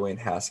they had Dwayne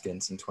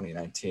Haskins in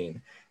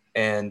 2019,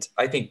 and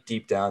I think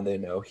deep down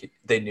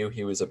they knew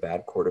he was a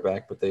bad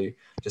quarterback, but they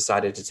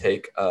decided to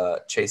take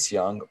Chase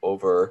Young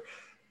over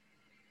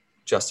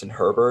Justin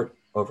Herbert,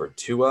 over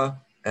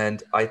Tua.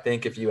 And I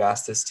think if you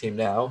ask this team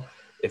now,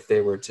 if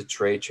they were to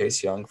trade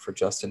Chase Young for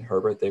Justin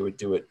Herbert, they would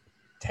do it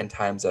 10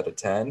 times out of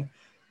 10.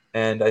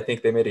 And I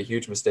think they made a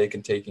huge mistake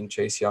in taking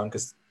Chase Young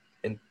because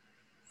in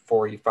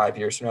 45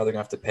 years from now, they're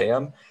going to have to pay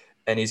him.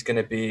 And he's going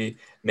to be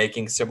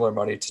making similar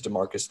money to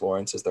DeMarcus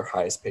Lawrence as their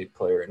highest paid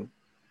player. And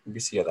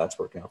we see how that's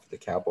working out for the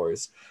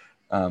Cowboys.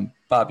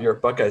 Bob, you're a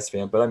Buckeyes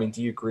fan, but I mean,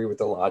 do you agree with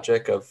the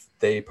logic of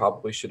they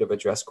probably should have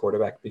addressed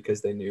quarterback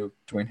because they knew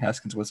Dwayne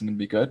Haskins wasn't going to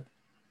be good?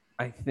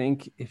 I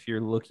think if you're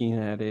looking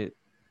at it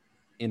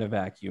in a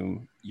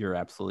vacuum, you're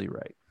absolutely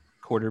right.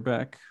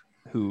 Quarterback,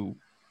 who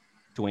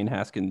Dwayne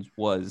Haskins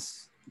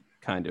was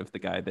kind of the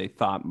guy they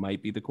thought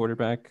might be the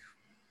quarterback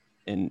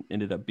and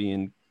ended up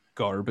being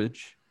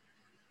garbage,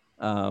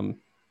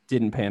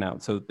 didn't pan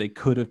out. So they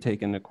could have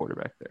taken a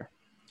quarterback there.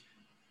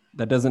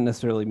 That doesn't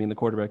necessarily mean the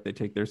quarterback they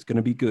take there is going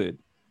to be good,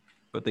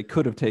 but they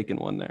could have taken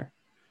one there.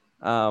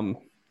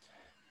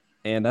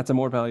 and that's a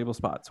more valuable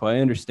spot. So I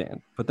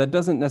understand, but that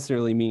doesn't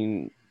necessarily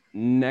mean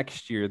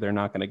next year they're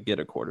not going to get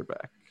a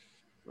quarterback.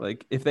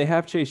 Like if they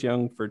have Chase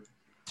Young for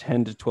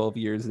 10 to 12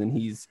 years, then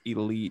he's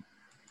elite,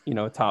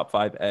 a top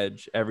 5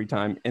 edge every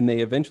time, and they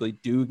eventually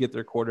do get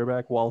their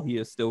quarterback while he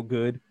is still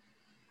good,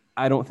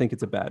 I don't think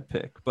it's a bad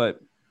pick. But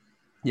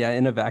yeah,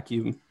 in a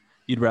vacuum,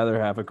 you'd rather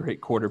have a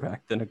great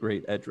quarterback than a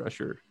great edge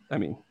rusher.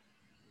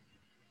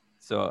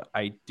 So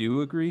I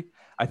do agree.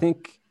 I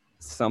think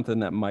something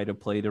that might have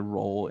played a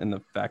role in the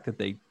fact that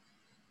they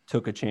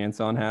took a chance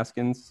on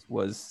Haskins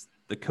was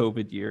the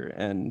COVID year,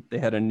 and they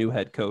had a new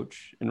head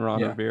coach in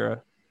Ron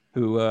Rivera,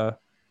 who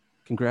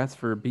congrats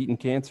for beating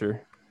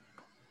cancer.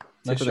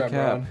 Tip of the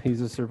cap. Ron.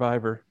 He's a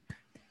survivor.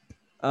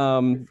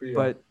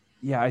 But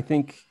yeah, I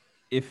think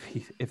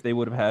if they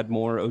would have had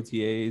more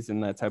OTAs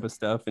and that type of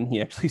stuff, and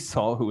he actually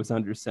saw who was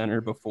under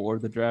center before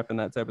the draft and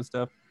that type of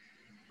stuff,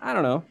 I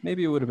don't know.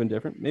 Maybe it would have been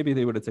different. Maybe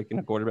they would have taken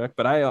a quarterback,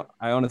 but I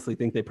honestly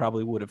think they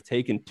probably would have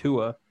taken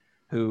Tua,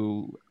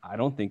 who I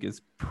don't think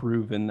is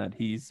proven that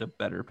he's a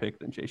better pick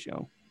than Chase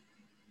Young.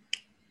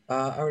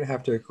 I would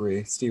have to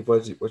agree. Steve,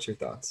 what's your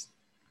thoughts?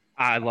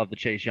 I love the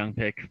Chase Young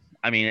pick.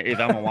 I mean, if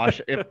I'm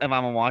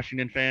a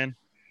Washington fan,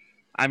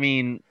 I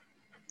mean,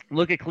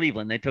 look at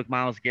Cleveland. They took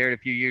Myles Garrett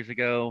a few years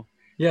ago.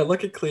 Yeah,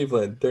 look at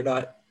Cleveland. They're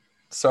not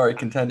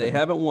contending. They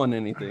haven't won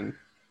anything.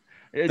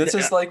 This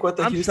is like what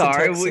the Houston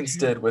Texans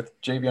did with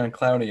Javion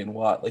Clowney and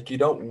Watt. Like, you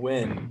don't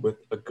win with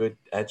a good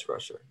edge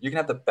rusher. You can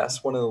have the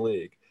best one in the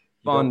league.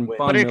 Von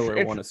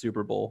Miller won a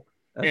Super Bowl.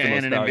 That's the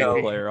most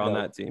valuable player on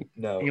that team.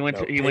 He went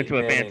to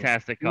a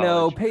fantastic college.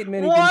 No, Peyton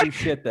Manning didn't do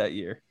shit that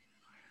year.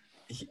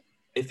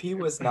 If he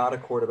was not a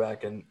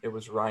quarterback and it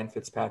was Ryan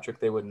Fitzpatrick,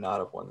 they would not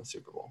have won the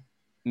Super Bowl.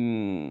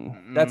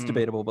 That's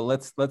debatable, but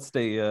let's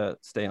stay on.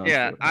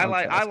 Yeah, I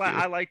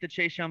like the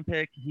Chase Young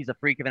pick. He's a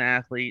freak of an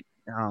athlete.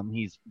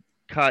 He's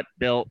cut,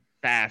 built,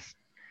 fast.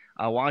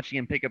 Watching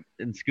him pick up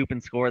and scoop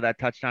and score that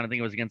touchdown, I think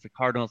it was against the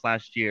Cardinals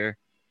last year.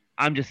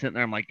 I'm just sitting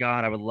there. I'm like,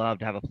 God, I would love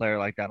to have a player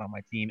like that on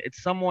my team.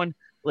 It's someone.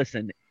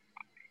 Listen,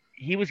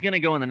 he was going to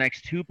go in the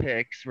next 2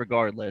 picks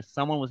regardless.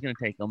 Someone was going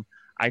to take him.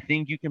 I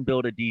think you can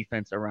build a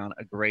defense around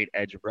a great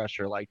edge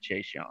rusher like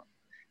Chase Young.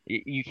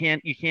 You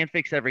can't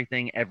fix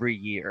everything every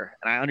year.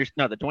 And I understand.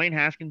 No, the Dwayne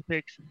Haskins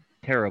picks,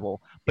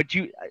 terrible. But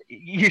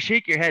you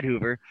shake your head,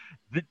 Hoover.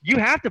 You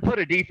have to put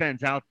a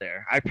defense out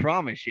there. I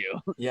promise you.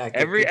 Yeah,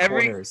 every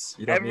corners.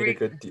 You don't need a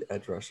good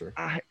edge rusher.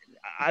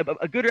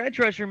 A good edge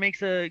rusher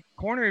makes a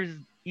corners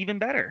even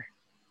better.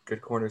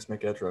 Good corners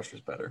make edge rushers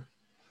better.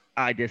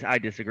 I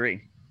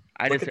disagree.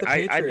 Look at the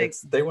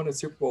Patriots. They won a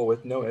Super Bowl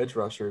with no edge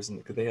rushers,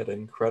 and they had an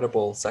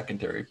incredible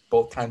secondary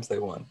both times they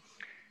won.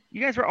 You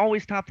guys were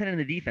always top 10 in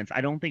the defense.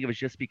 I don't think it was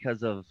just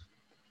because of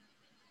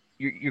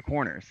your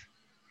corners.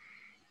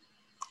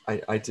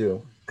 I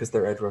do, because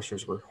their edge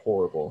rushers were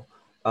horrible.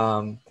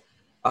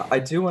 I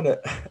do want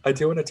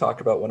to talk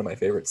about one of my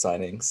favorite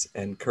signings,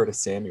 and Curtis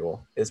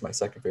Samuel is my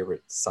second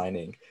favorite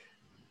signing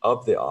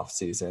of the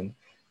offseason.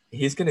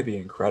 He's going to be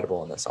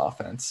incredible in this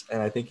offense,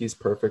 and I think he's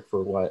perfect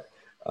for what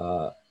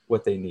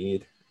they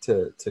need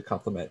to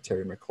complement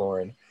Terry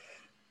McLaurin.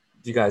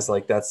 Do you guys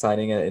like that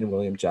signing? And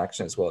William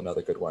Jackson as well,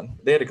 another good one.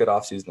 They had a good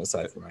offseason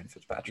aside from Ryan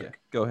Fitzpatrick.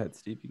 Yeah. Go ahead,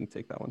 Steve. You can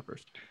take that one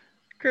first.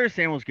 Curtis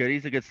Samuel's good.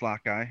 He's a good slot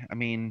guy. I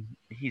mean,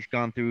 he's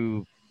gone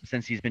through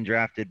since he's been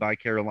drafted by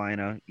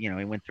Carolina. He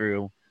went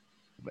through.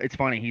 It's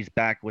funny. He's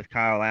back with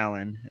Kyle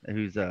Allen,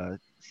 who's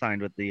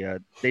signed with the.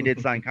 They did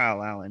sign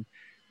Kyle Allen,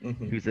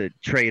 who's a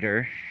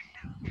traitor,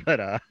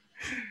 but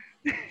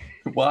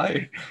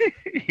why?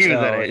 He's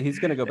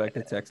going to go back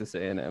to Texas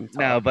A&M.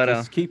 No, but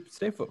just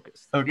stay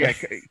focused. Okay.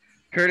 Yeah,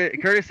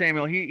 Curtis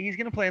Samuel. He's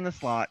going to play in the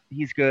slot.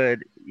 He's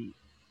good.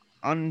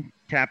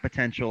 Untapped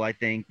potential, I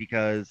think,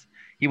 because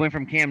he went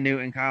from Cam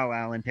Newton, Kyle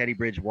Allen, Teddy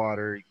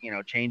Bridgewater,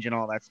 changing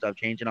all that stuff,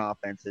 changing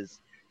offenses,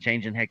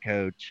 changing head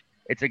coach.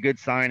 It's a good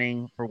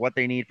signing for what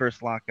they need for a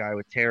slot guy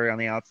with Terry on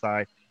the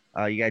outside.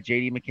 You got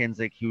J.D.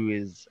 McKissick, who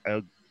is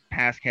a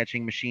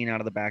pass-catching machine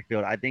out of the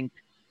backfield. I think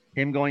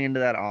him going into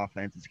that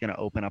offense is going to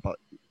open up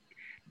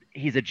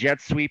he's a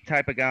jet sweep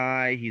type of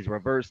guy. He's a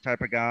reverse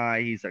type of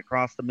guy. He's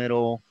across the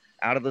middle,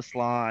 out of the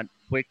slot,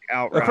 quick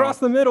out route. Across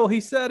the middle,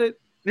 he said it.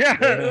 Yeah,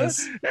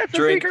 that's a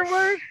secret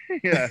word.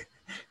 Yeah.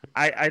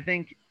 I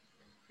think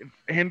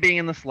him being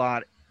in the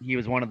slot, he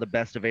was one of the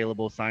best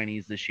available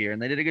signees this year,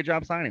 and they did a good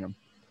job signing him.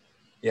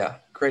 Yeah,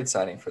 great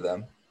signing for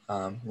them.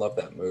 Love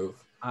that move.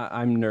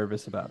 I'm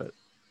nervous about it.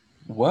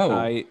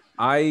 Whoa.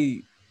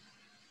 I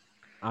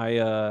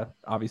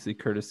obviously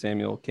Curtis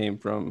Samuel came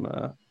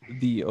from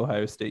the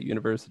Ohio State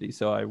University,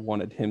 so I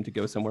wanted him to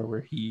go somewhere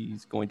where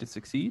he's going to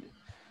succeed.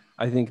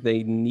 I think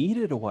they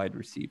needed a wide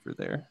receiver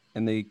there,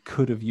 and they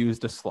could have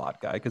used a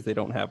slot guy because they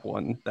don't have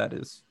one that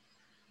is,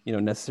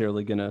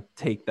 necessarily going to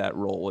take that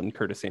role, and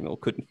Curtis Samuel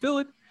couldn't fill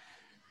it.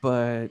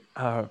 But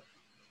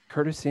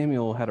Curtis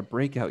Samuel had a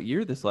breakout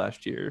year this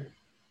last year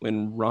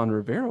when Ron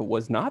Rivera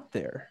was not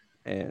there,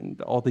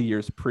 and all the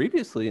years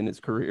previously in his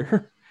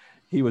career,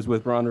 he was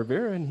with Ron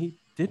Rivera, and he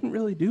didn't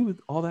really do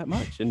all that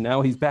much. And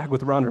now he's back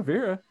with Ron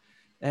Rivera,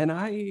 And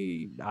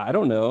I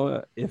don't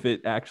know if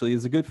it actually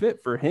is a good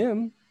fit for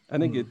him. I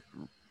think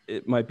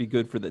it might be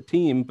good for the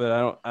team,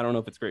 but I don't know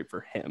if it's great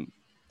for him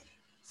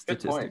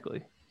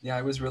statistically. Yeah,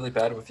 I was really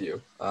bad with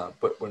you,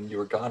 but when you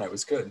were gone, I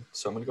was good.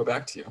 So I'm gonna go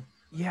back to you.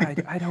 Yeah,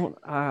 I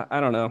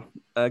don't know.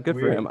 Good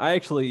for him. I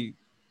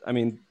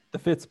mean, the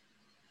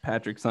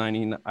Fitzpatrick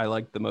signing I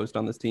like the most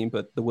on this team,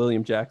 but the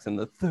William Jackson,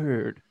 the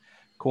third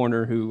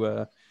corner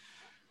who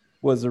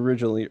was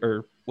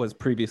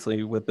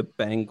previously with the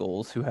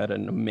Bengals, who had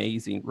an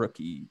amazing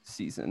rookie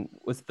season,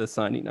 was the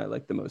signing I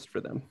like the most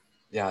for them.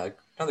 Yeah,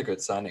 another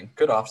good signing.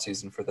 Good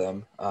offseason for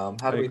them. How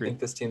do we agree. think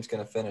this team's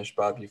going to finish?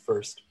 Bob, you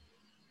first.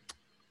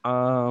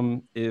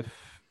 If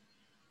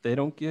they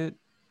don't get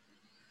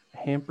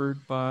hampered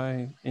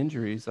by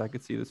injuries, I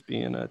could see this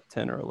being a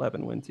 10 or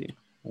 11 win team.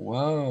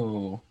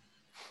 Whoa.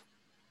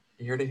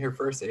 You heard it here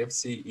first.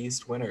 AFC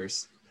East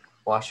winners,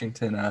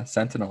 Washington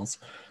Sentinels.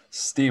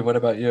 Steve, what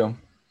about you?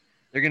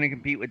 They're going to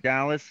compete with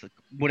Dallas.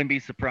 Wouldn't be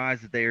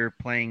surprised if they're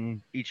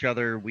playing each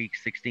other week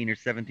 16 or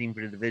 17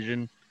 for the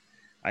division.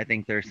 I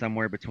think they're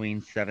somewhere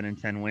between 7 and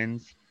 10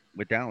 wins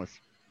with Dallas.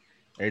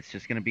 It's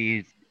just going to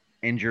be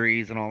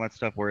injuries and all that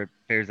stuff where it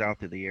fares out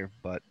through the year.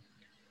 But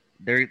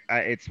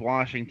it's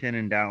Washington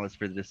and Dallas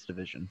for this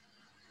division.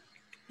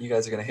 You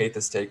guys are going to hate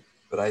this take,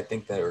 but I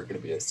think they're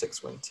going to be a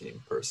 6-win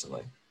team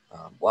personally.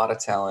 A lot of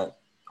talent,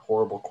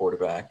 horrible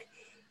quarterback,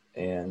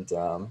 and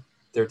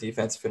their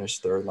defense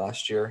finished third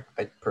last year.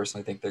 I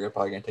personally think they're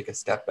probably going to take a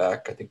step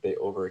back. I think they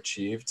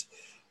overachieved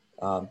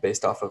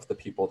based off of the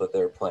people that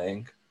they're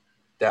playing,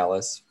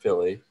 Dallas,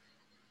 Philly,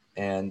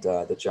 and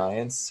the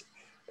Giants.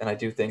 And I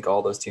do think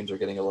all those teams are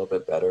getting a little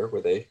bit better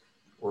where they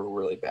were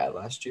really bad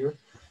last year.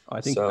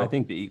 I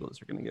think the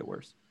Eagles are going to get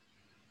worse.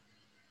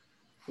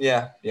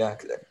 Yeah,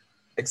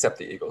 except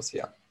the Eagles,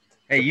 yeah.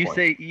 Hey,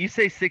 you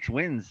say 6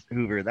 wins,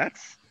 Hoover.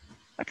 That's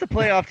a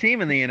playoff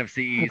team in the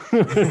NFC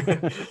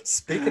East.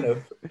 Speaking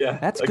of, yeah,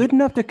 that's good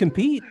enough to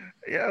compete.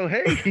 Yo,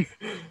 hey,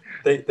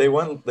 they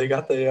won. They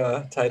got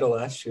the title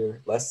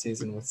last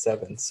season with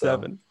 7. So.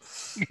 7.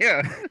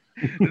 Yeah,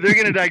 they're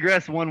gonna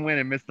digress 1 win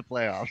and miss the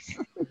playoffs.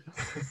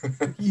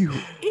 You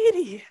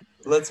idiot.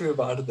 Let's move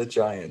on to the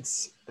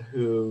Giants,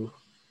 who,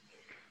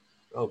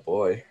 oh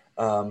boy,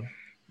 the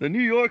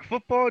New York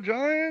Football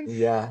Giants.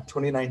 Yeah,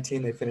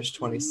 2019 they finished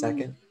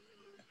 22nd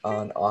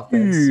on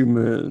offense.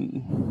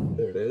 Amen.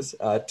 There it is.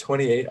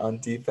 28 on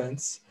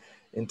defense.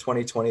 In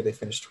 2020 they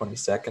finished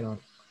 26 on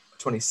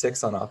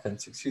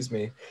offense.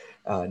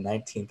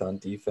 19th on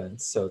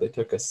defense. So they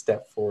took a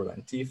step forward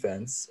on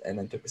defense and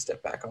then took a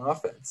step back on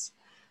offense.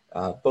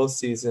 Both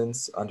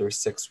seasons under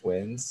 6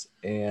 wins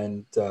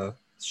and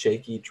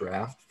shaky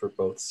draft for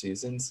both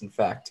seasons. In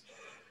fact,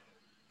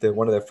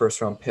 one of their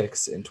first round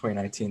picks in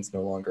 2019 is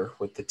no longer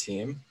with the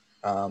team.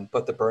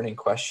 But the burning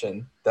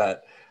question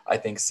that I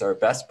think is our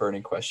best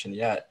burning question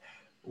yet,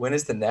 when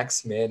is the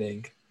next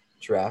Manning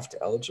draft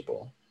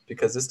eligible?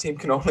 Because this team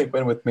can only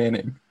win with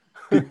Manning.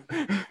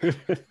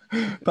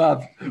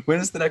 Bob, when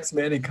is the next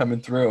Manning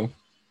coming through?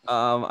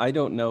 I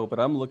don't know, but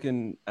I'm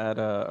looking at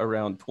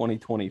around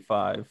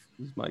 2025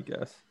 is my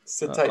guess.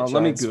 Sit tight,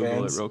 let me Giants Google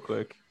fans. it real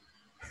quick.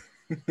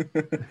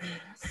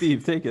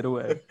 Steve, take it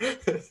away.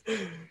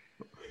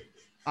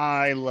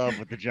 I love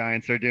what the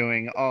Giants are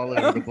doing all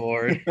over the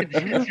board.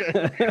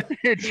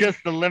 It just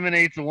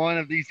eliminates one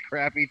of these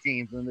crappy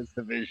teams in this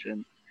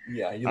division.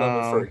 Yeah, you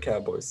love it for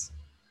Cowboys.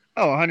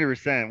 Oh,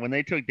 100%. When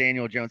they took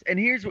Daniel Jones. And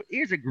here's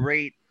a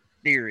great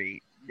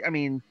theory. I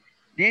mean,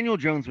 Daniel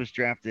Jones was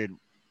drafted,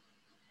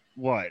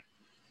 what,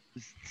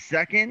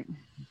 2nd,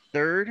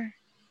 3rd?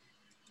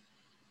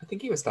 I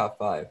think he was top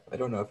 5. I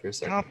don't know if you're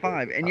second. Top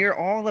 5. And you're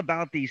all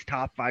about these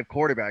top 5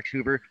 quarterbacks,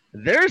 Hoover.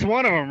 There's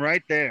one of them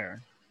right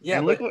there. Yeah,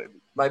 and look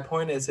my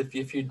point is if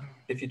you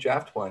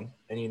draft one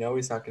and you know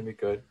he's not going to be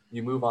good,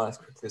 you move on as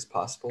quickly as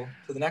possible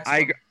to the next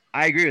one.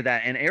 I agree with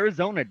that. And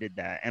Arizona did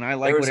that. And I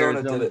like what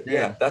Arizona did.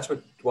 Yeah, that's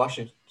what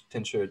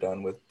Washington should have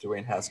done with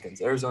Dwayne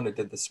Haskins. Arizona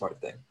did the smart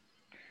thing.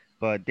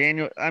 But they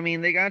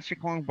got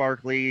Saquon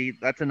Barkley.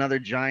 That's another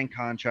giant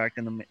contract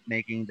in the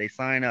making. They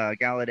sign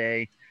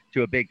Galladay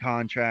to a big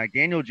contract.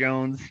 Daniel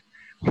Jones,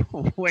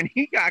 when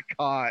he got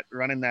caught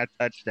running that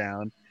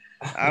touchdown,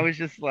 I was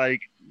just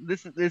like,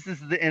 this is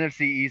the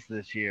NFC East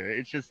this year.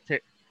 It's just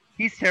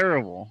he's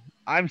terrible.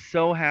 I'm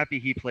so happy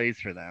he plays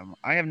for them.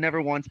 I have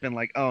never once been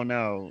like, oh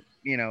no,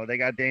 they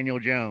got Daniel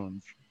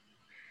Jones.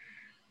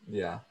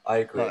 Yeah, I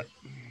agree.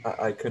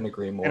 I couldn't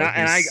agree more.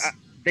 And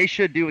they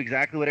should do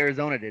exactly what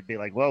Arizona did. Be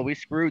like, well, we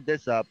screwed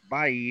this up.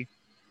 Bye.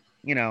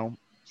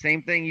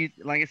 Same thing.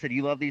 Like I said,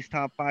 you love these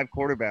top 5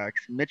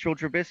 quarterbacks. Mitchell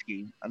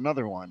Trubisky,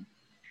 another one.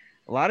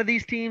 A lot of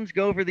these teams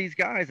go for these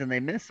guys and they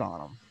miss on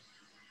them.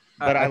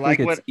 But I like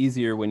think it's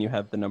easier when you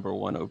have the number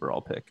 1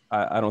 overall pick.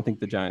 I don't think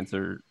the Giants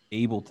are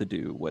able to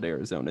do what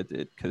Arizona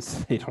did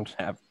because they don't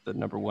have the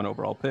number 1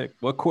 overall pick.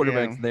 What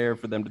quarterback's there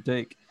for them to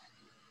take?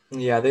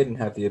 Yeah, they didn't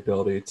have the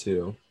ability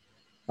to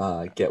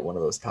get one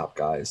of those top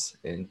guys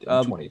in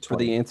 2020. For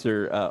the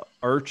answer,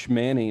 Arch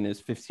Manning is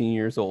 15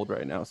 years old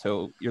right now,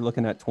 so you're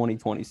looking at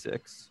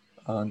 2026.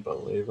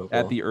 Unbelievable.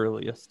 At the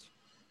earliest.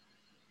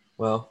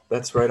 Well,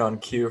 that's right on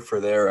cue for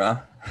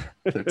their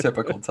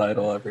typical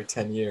title every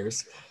 10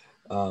 years.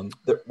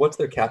 What's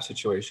their cap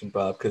situation,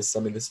 Bob? Because, I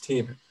mean, this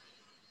team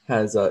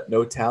has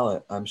no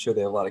talent. I'm sure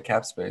they have a lot of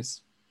cap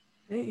space.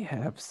 They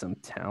have some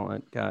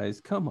talent,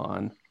 guys. Come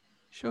on,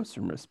 show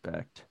some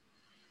respect.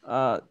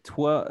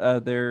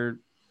 They're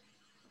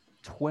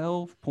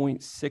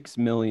 12.6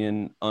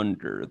 million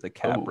under the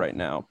cap Oh. right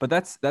now, but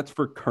that's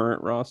for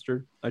current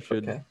roster. I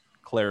should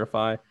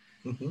clarify.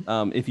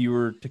 Mm-hmm. If you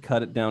were to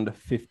cut it down to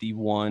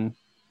 51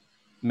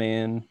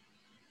 man,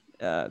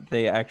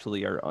 they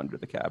actually are under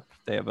the cap.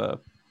 They have a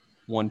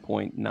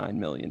 1.9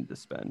 million to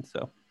spend.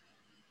 So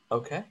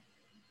okay,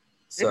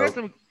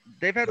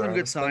 they've had some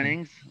good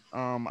spending.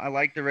 signings. I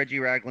like the Reggie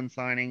Ragland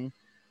signing.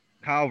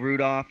 Kyle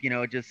Rudolph,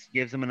 it just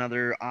gives him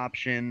another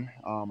option.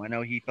 I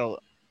know he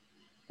felt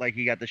like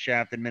he got the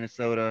shaft in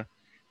Minnesota,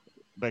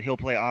 but he'll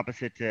play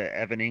opposite to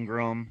Evan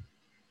Ingram.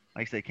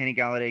 Like I said, Kenny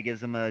Galladay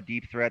gives them a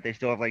deep threat. They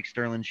still have like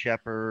Sterling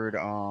Shepard,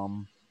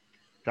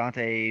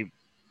 Dante,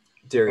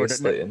 Darius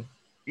Slayton.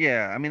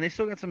 Yeah, I mean they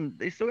still got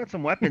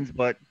some weapons,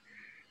 but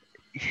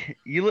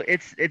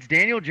it's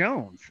Daniel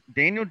Jones.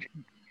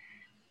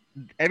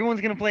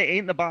 Everyone's gonna play 8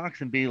 in the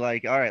box and be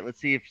like, all right, let's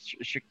see if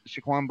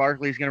Shaquan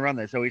Barkley's gonna run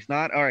this. So he's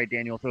not. All right,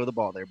 Daniel, throw the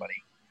ball there,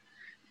 buddy.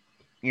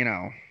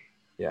 Yeah.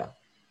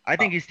 I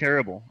think he's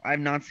terrible. I've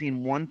not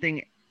seen one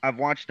thing. I've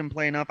watched him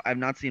play enough. I've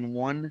not seen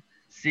one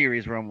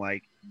series where I'm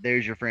like,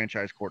 there's your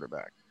franchise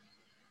quarterback.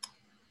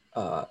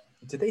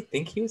 Did they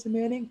think he was a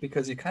Manning?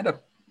 Because he kind of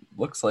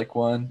looks like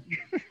one,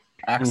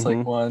 acts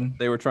like one.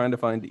 They were trying to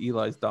find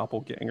Eli's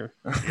doppelganger.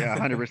 Yeah,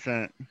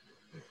 100%.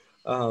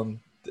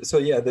 So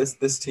yeah,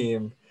 this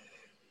team,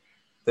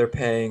 they're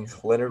paying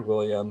Leonard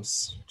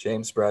Williams,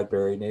 James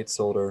Bradbury, Nate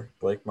Solder,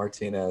 Blake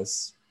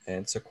Martinez,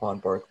 and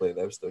Saquon Barkley.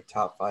 Those are their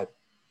top 5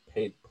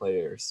 paid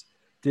players.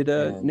 Did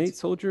Nate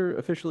Solder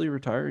officially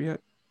retire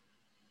yet?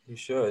 He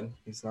should.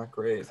 He's not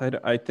great.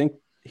 I think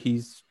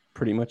he's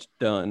pretty much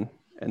done.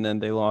 And then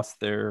they lost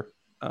their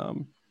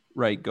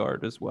right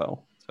guard as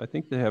well. So I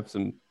think they have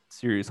some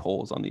serious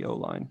holes on the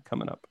O-line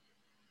coming up.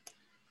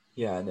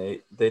 Yeah, and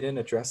they didn't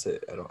address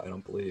it. I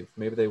don't believe.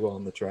 Maybe they will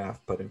in the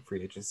draft, but in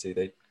free agency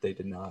they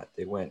did not.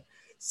 They went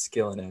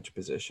skill and edge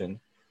position.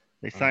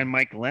 They signed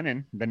Mike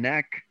Lennon, the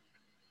neck.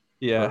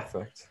 Yeah,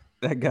 perfect.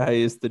 That guy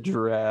is the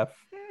giraffe.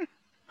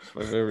 If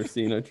I've ever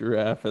seen a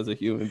giraffe as a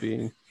human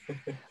being.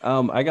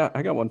 I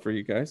got one for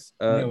you guys.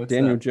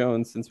 Daniel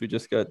Jones, since we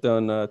just got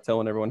done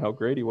telling everyone how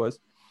great he was,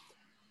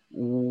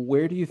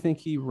 where do you think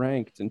he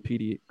ranked in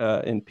PFF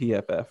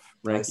rankings?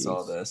 I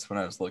saw this when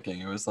I was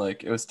looking. It was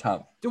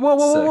top.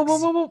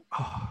 Whoa.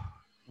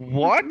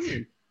 What?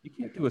 You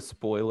can't do a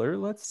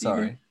spoiler.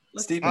 Steven.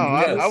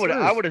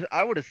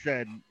 I would have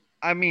said.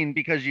 I mean,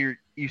 because you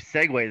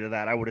segue to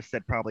that, I would have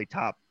said probably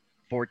top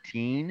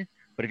 14.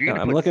 But if you're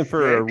I'm looking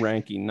for a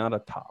ranking, not a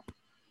top,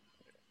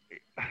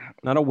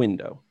 not a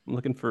window. I'm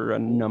looking for a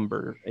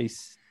number. I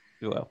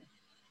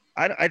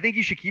think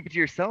you should keep it to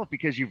yourself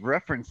because you've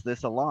referenced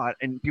this a lot,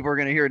 and people are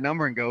going to hear a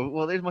number and go,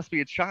 "Well, there must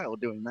be a child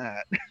doing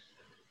that."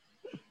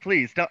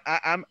 Please don't.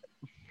 I'm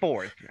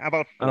 4th. How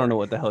about 4th? I don't know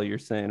what the hell you're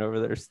saying over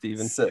there,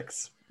 Steven.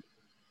 6.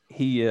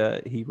 He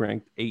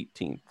ranked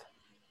 18th.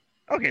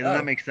 Okay, then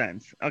that makes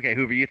sense. Okay,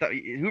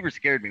 Hoover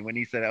scared me when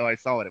he said, "Oh, I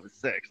saw it. It was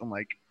 6." I'm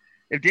like,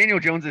 if Daniel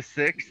Jones is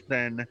 6,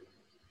 then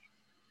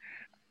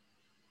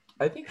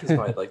I think he's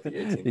probably like the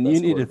 18th. And you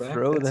need to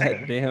throw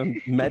that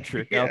damn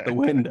metric out the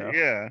window.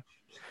 Yeah.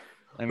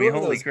 I mean,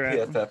 holy crap.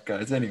 PFF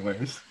guys,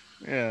 anyways.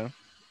 Yeah.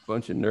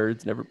 Bunch of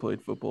nerds never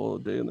played football a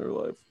day in their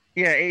life.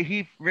 Yeah,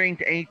 he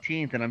ranked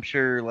 18th, and I'm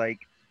sure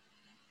like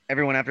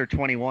everyone after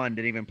 21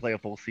 didn't even play a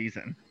full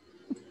season.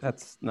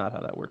 That's not how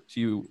that works.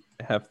 You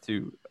have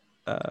to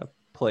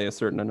play a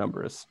certain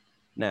number of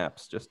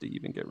snaps just to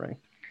even get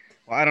ranked.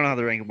 Well, I don't know how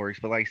the ranking works,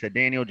 but like I said,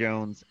 Daniel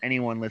Jones,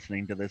 anyone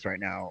listening to this right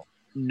now,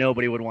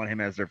 nobody would want him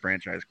as their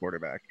franchise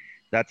quarterback.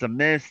 That's a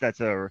miss.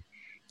 That's a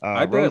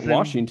I bet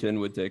Washington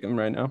would take him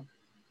right now.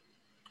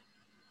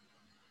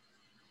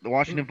 The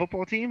Washington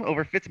football team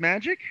over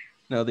Fitzmagic?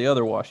 No, the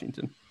other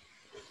Washington.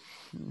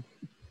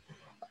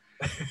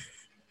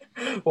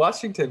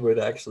 Washington would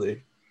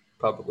actually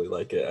probably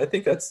like it. I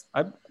think that's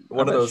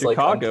one of those.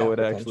 Chicago would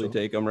actually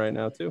take him right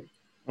now too.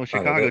 Well,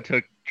 Chicago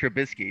took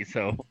Trubisky,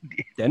 so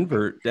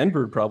Denver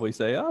would probably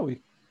say, "Oh,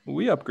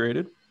 we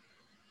upgraded."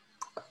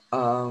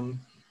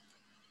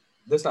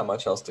 There's not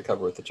much else to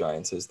cover with the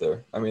Giants, is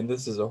there? I mean,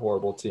 this is a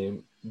horrible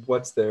team.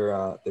 What's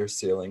their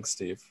ceiling,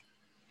 Steve?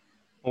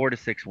 4 to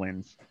 6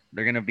 wins.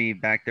 They're going to be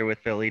back there with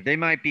Philly. They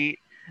might be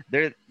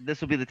there.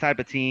 This will be the type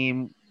of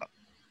team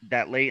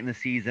that late in the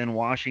season,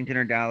 Washington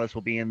or Dallas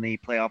will be in the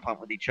playoff hunt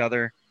with each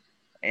other,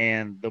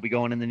 and they'll be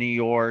going into New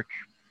York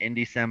in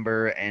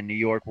December, and New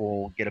York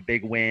will get a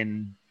big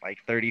win, like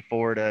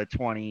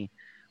 34-20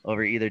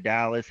 over either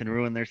Dallas and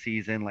ruin their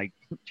season, like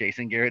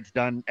Jason Garrett's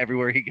done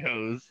everywhere he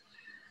goes.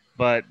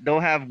 But they'll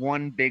have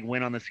one big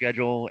win on the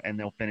schedule, and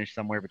they'll finish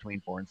somewhere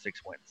between 4 and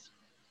 6 wins.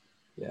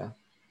 Yeah.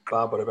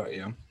 Bob, what about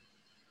you?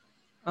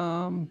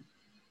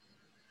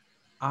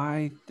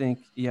 I think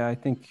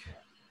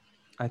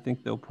I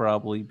think they'll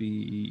probably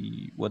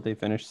be what they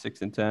finished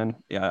 6-10.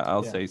 Yeah,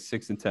 I'll say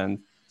 6-10,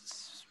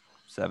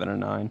 7 or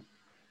 9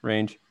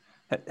 range.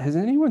 Has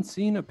anyone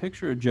seen a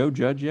picture of Joe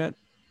Judge yet?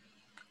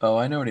 Oh,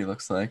 I know what he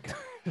looks like.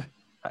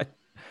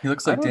 He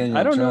looks like I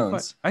Daniel don't Jones. know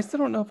if I still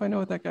don't know if I know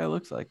what that guy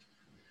looks like.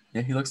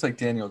 Yeah, he looks like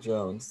Daniel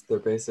Jones. They're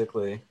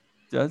basically.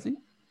 Does he?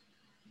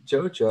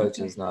 Joe Judge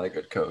is not a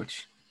good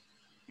coach,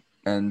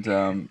 and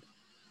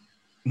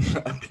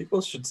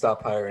people should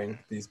stop hiring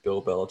these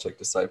Bill Belichick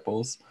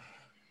disciples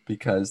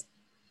because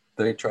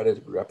they try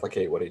to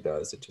replicate what he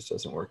does. It just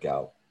doesn't work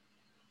out.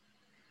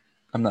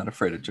 I'm not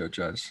afraid of Joe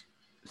Judge.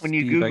 When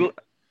you Steve, Google,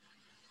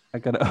 I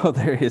got. Oh,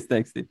 there he is.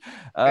 Thanks, Steve.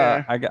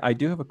 I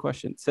do have a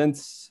question.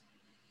 Since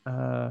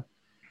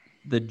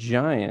the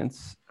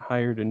Giants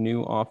hired a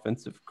new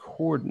offensive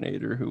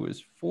coordinator who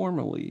was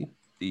formerly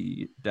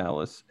the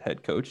Dallas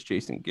head coach,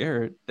 Jason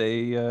Garrett,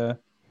 they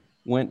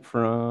went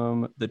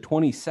from the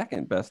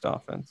 22nd best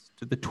offense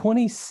to the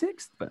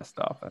 26th best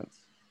offense.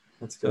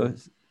 That's good.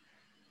 So,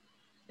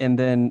 and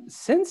then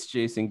since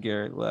Jason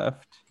Garrett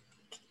left,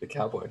 the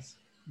Cowboys,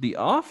 the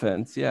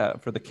offense,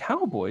 for the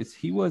Cowboys,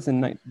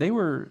 they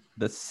were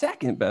the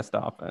second best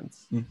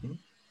offense. Mm-hmm.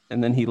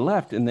 And then he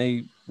left and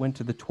they went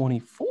to the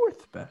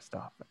 24th best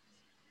offense.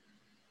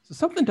 So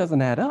something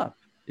doesn't add up.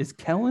 Is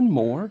Kellen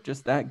Moore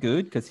just that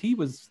good? Because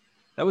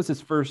that was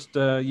his first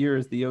year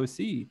as the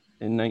OC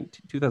in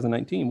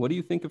 2019. What do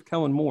you think of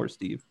Kellen Moore,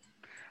 Steve?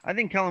 I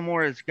think Kellen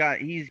Moore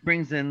he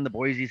brings in the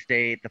Boise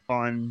State, the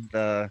fun,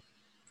 the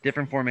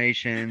different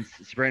formations,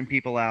 spreading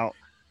people out.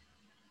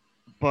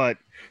 But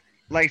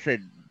like I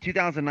said,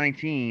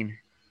 2019,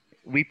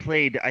 we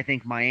played, I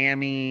think,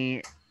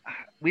 Miami.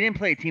 We didn't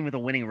play a team with a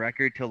winning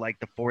record till like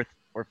the 4th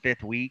or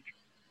 5th week,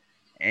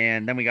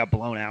 and then we got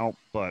blown out.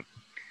 But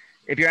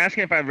if you're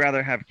asking if I'd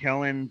rather have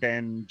Kellen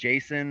than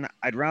Jason,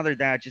 I'd rather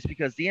that just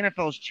because the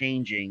NFL is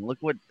changing. Look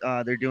what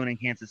they're doing in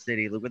Kansas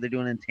City. Look what they're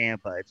doing in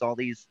Tampa. It's all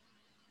these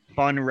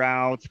fun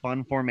routes,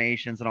 fun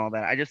formations, and all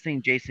that. I just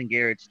think Jason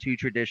Garrett's too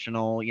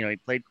traditional. You know, he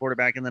played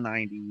quarterback in the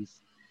 90s.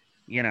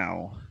 You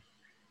know,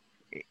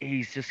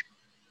 he's just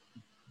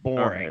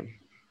boring. Right.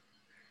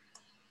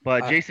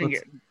 But Jason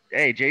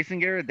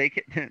Garrett,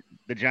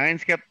 the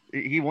Giants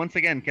he once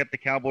again kept the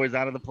Cowboys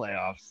out of the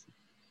playoffs.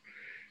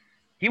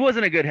 He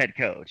wasn't a good head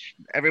coach.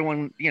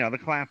 Everyone, the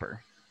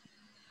clapper.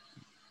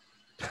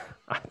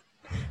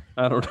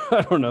 I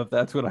don't know if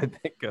that's what I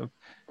think of.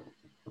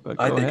 But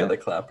I think of the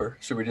clapper.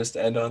 Should we just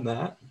end on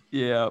that?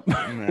 Yeah.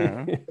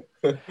 No.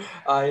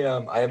 I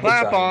have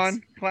clap the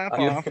Giants. Clap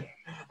off.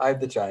 I have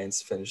the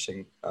Giants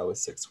finishing with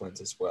 6 wins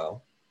as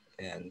well,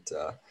 and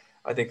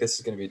I think this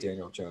is going to be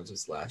Daniel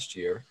Jones's last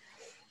year,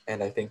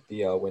 and I think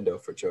the window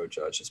for Joe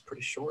Judge is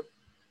pretty short.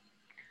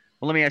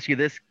 Well, let me ask you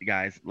this,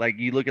 guys. Like,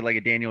 you look at like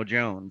a Daniel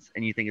Jones,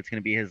 and you think it's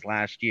going to be his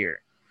last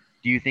year.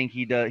 Do you think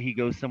he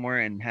goes somewhere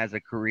and has a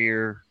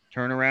career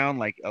turnaround,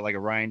 like a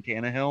Ryan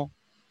Tannehill?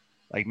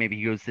 Like maybe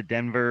he goes to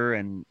Denver,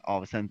 and all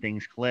of a sudden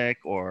things click,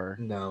 or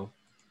no.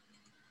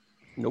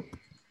 Nope.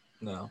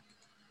 No.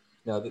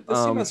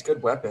 This team has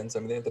good weapons. I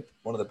mean, they have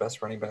one of the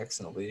best running backs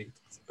in the league.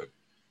 A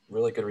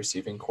really good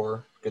receiving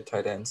core, good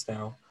tight ends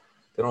now.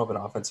 They don't have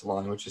an offensive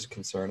line, which is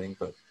concerning,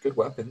 but good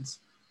weapons.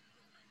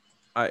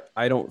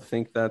 I don't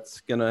think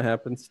that's going to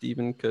happen,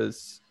 Steven,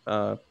 because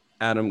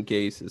Adam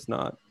Gase is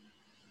not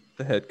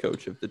the head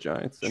coach of the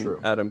Giants. And True.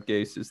 Adam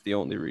Gase is the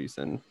only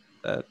reason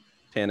that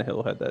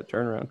Tannehill had that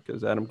turnaround,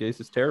 because Adam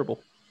Gase is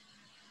terrible.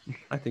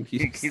 I think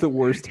he's the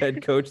worst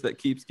head coach that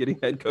keeps getting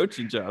head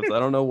coaching jobs. I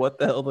don't know what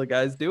the hell the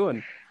guy's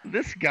doing.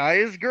 This guy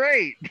is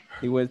great.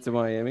 He went to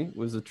Miami,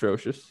 was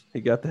atrocious.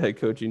 He got the head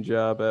coaching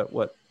job at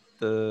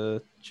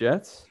the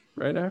Jets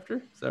right after?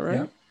 Is that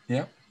right?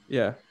 Yeah.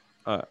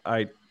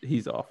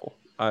 He's awful.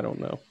 I don't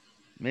know.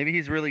 Maybe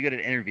he's really good at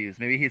interviews.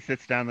 Maybe he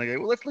sits down and like,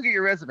 well, let's look at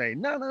your resume.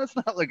 No, let's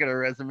not look at a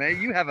resume.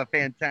 You have a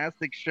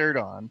fantastic shirt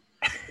on.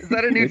 Is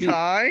that a new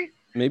tie?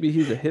 Maybe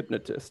he's a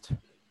hypnotist.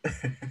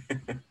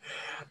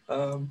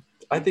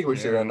 I think we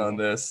should end on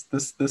this.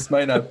 This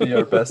might not be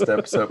our best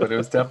episode, but it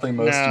was definitely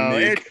most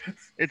unique.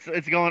 It's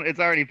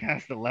already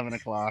past 11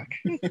 o'clock.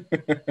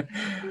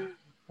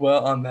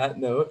 Well, on that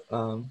note,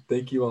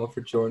 thank you all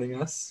for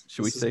joining us.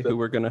 Should we say who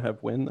we're gonna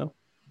have win though?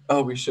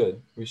 Oh, we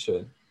should.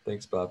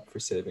 Thanks, Bob, for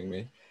saving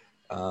me.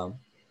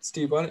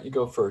 Steve, why don't you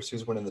go first?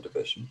 Who's winning the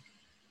division?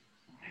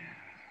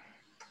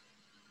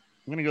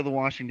 I'm gonna go the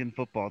Washington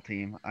football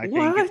team. I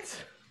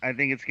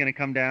think it's gonna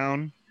come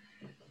down.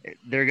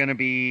 They're gonna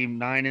be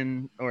 8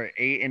 and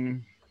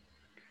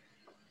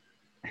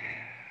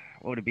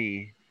what would it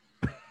be?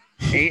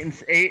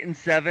 8 and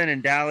 7,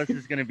 and Dallas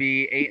is gonna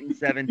be 8 and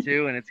 7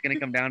 too, and it's gonna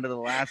come down to the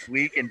last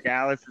week, and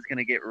Dallas is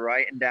gonna get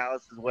right in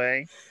Dallas's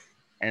way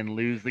and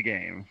lose the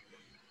game.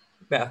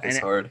 Math is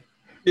hard.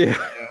 Yeah.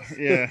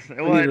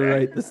 Well, I need to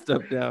write this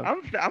stuff down.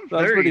 I'm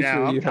 30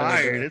 now. I'm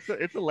tired.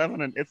 It's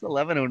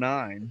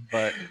 11:09,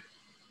 but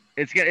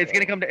it's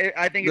gonna come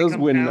to. I think those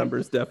win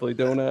numbers definitely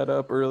don't add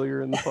up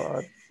earlier in the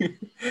pod.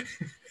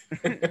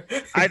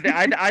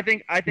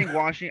 I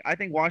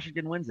think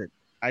Washington wins it.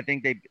 I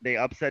think they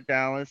upset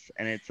Dallas,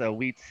 and it's a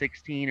week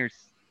 16 or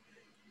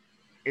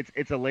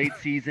it's a late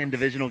season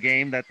divisional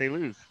game that they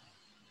lose.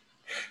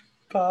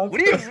 Bob.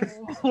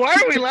 Why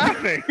are we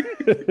laughing?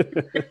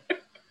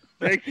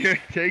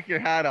 Take your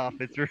hat off.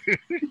 It's rude.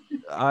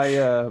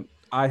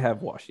 I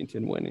have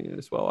Washington winning it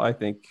as well. I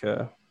think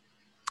they're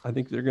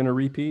going to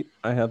repeat.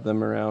 I have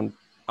them around,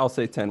 I'll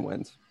say 10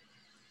 wins.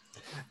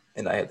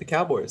 And I have the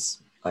Cowboys.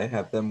 I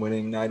have them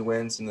winning 9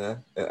 wins, and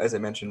as I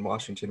mentioned,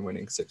 Washington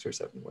winning 6 or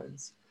 7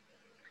 wins.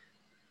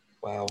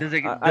 Wow. Does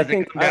it come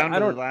down to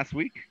the last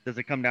week? Does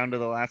it come down to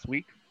the last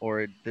week,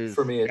 or does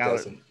for me it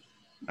doesn't?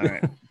 All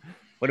right.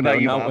 What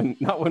about you, Bob?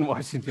 Not when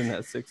Washington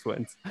has 6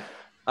 wins.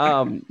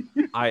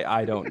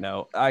 I don't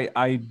know.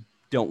 I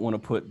don't want to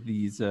put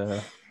these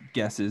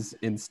guesses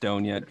in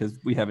stone yet because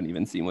we haven't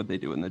even seen what they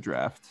do in the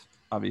draft.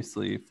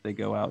 Obviously, if they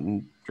go out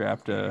and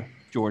draft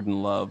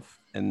Jordan Love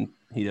and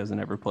he doesn't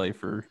ever play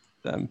for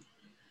them,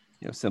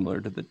 similar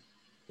to the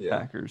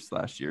Packers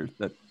last year,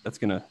 that's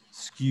going to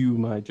skew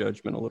my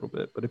judgment a little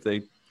bit. But if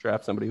they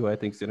draft somebody who I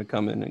think is going to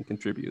come in and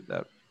contribute,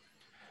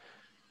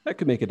 that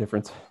could make a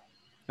difference.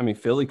 I mean,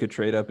 Philly could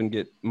trade up and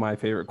get my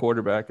favorite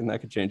quarterback, and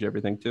that could change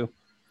everything too.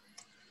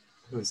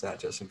 Who's that?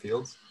 Justin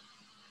Fields?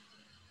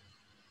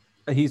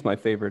 He's my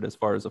favorite as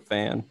far as a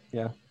fan.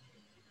 Yeah.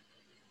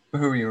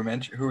 Who are you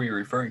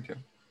referring to?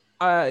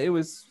 It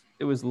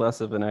was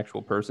less of an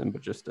actual person,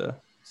 but just a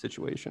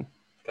situation.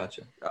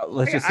 Gotcha.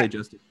 Let's just say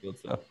Justin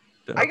Fields, though.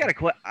 I got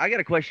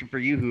a question for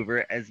you,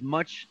 Hoover. As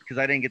much because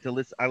I didn't get to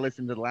listen, I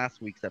listened to the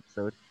last week's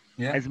episode.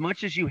 Yeah. As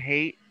much as you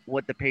hate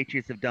what the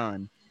Patriots have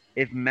done,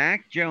 if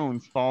Mac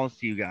Jones falls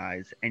to you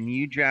guys and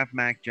you draft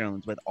Mac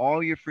Jones with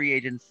all your free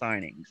agent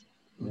signings,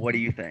 what do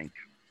you think?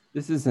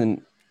 This is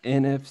an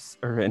NFC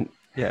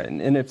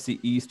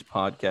East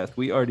podcast.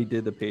 We already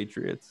did the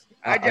Patriots.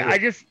 I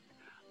just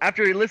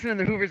after listening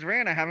to Hoover's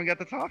rant, I haven't got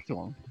to talk to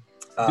him.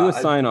 Do a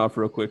sign off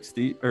real quick,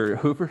 Steve or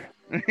Hoover.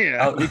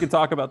 Yeah, we can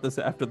talk about this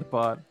after the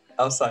pod.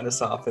 I'll sign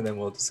us off and then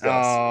we'll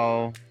discuss.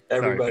 Oh,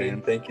 everybody,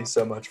 sorry, thank you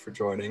so much for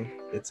joining.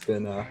 It's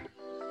been a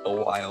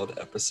wild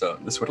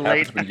episode. This is what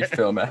happens when you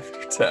film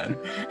after 10.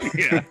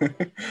 Yeah.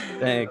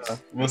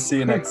 Thanks. We'll see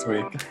you next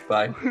week.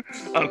 Bye.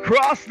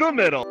 Across the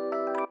middle.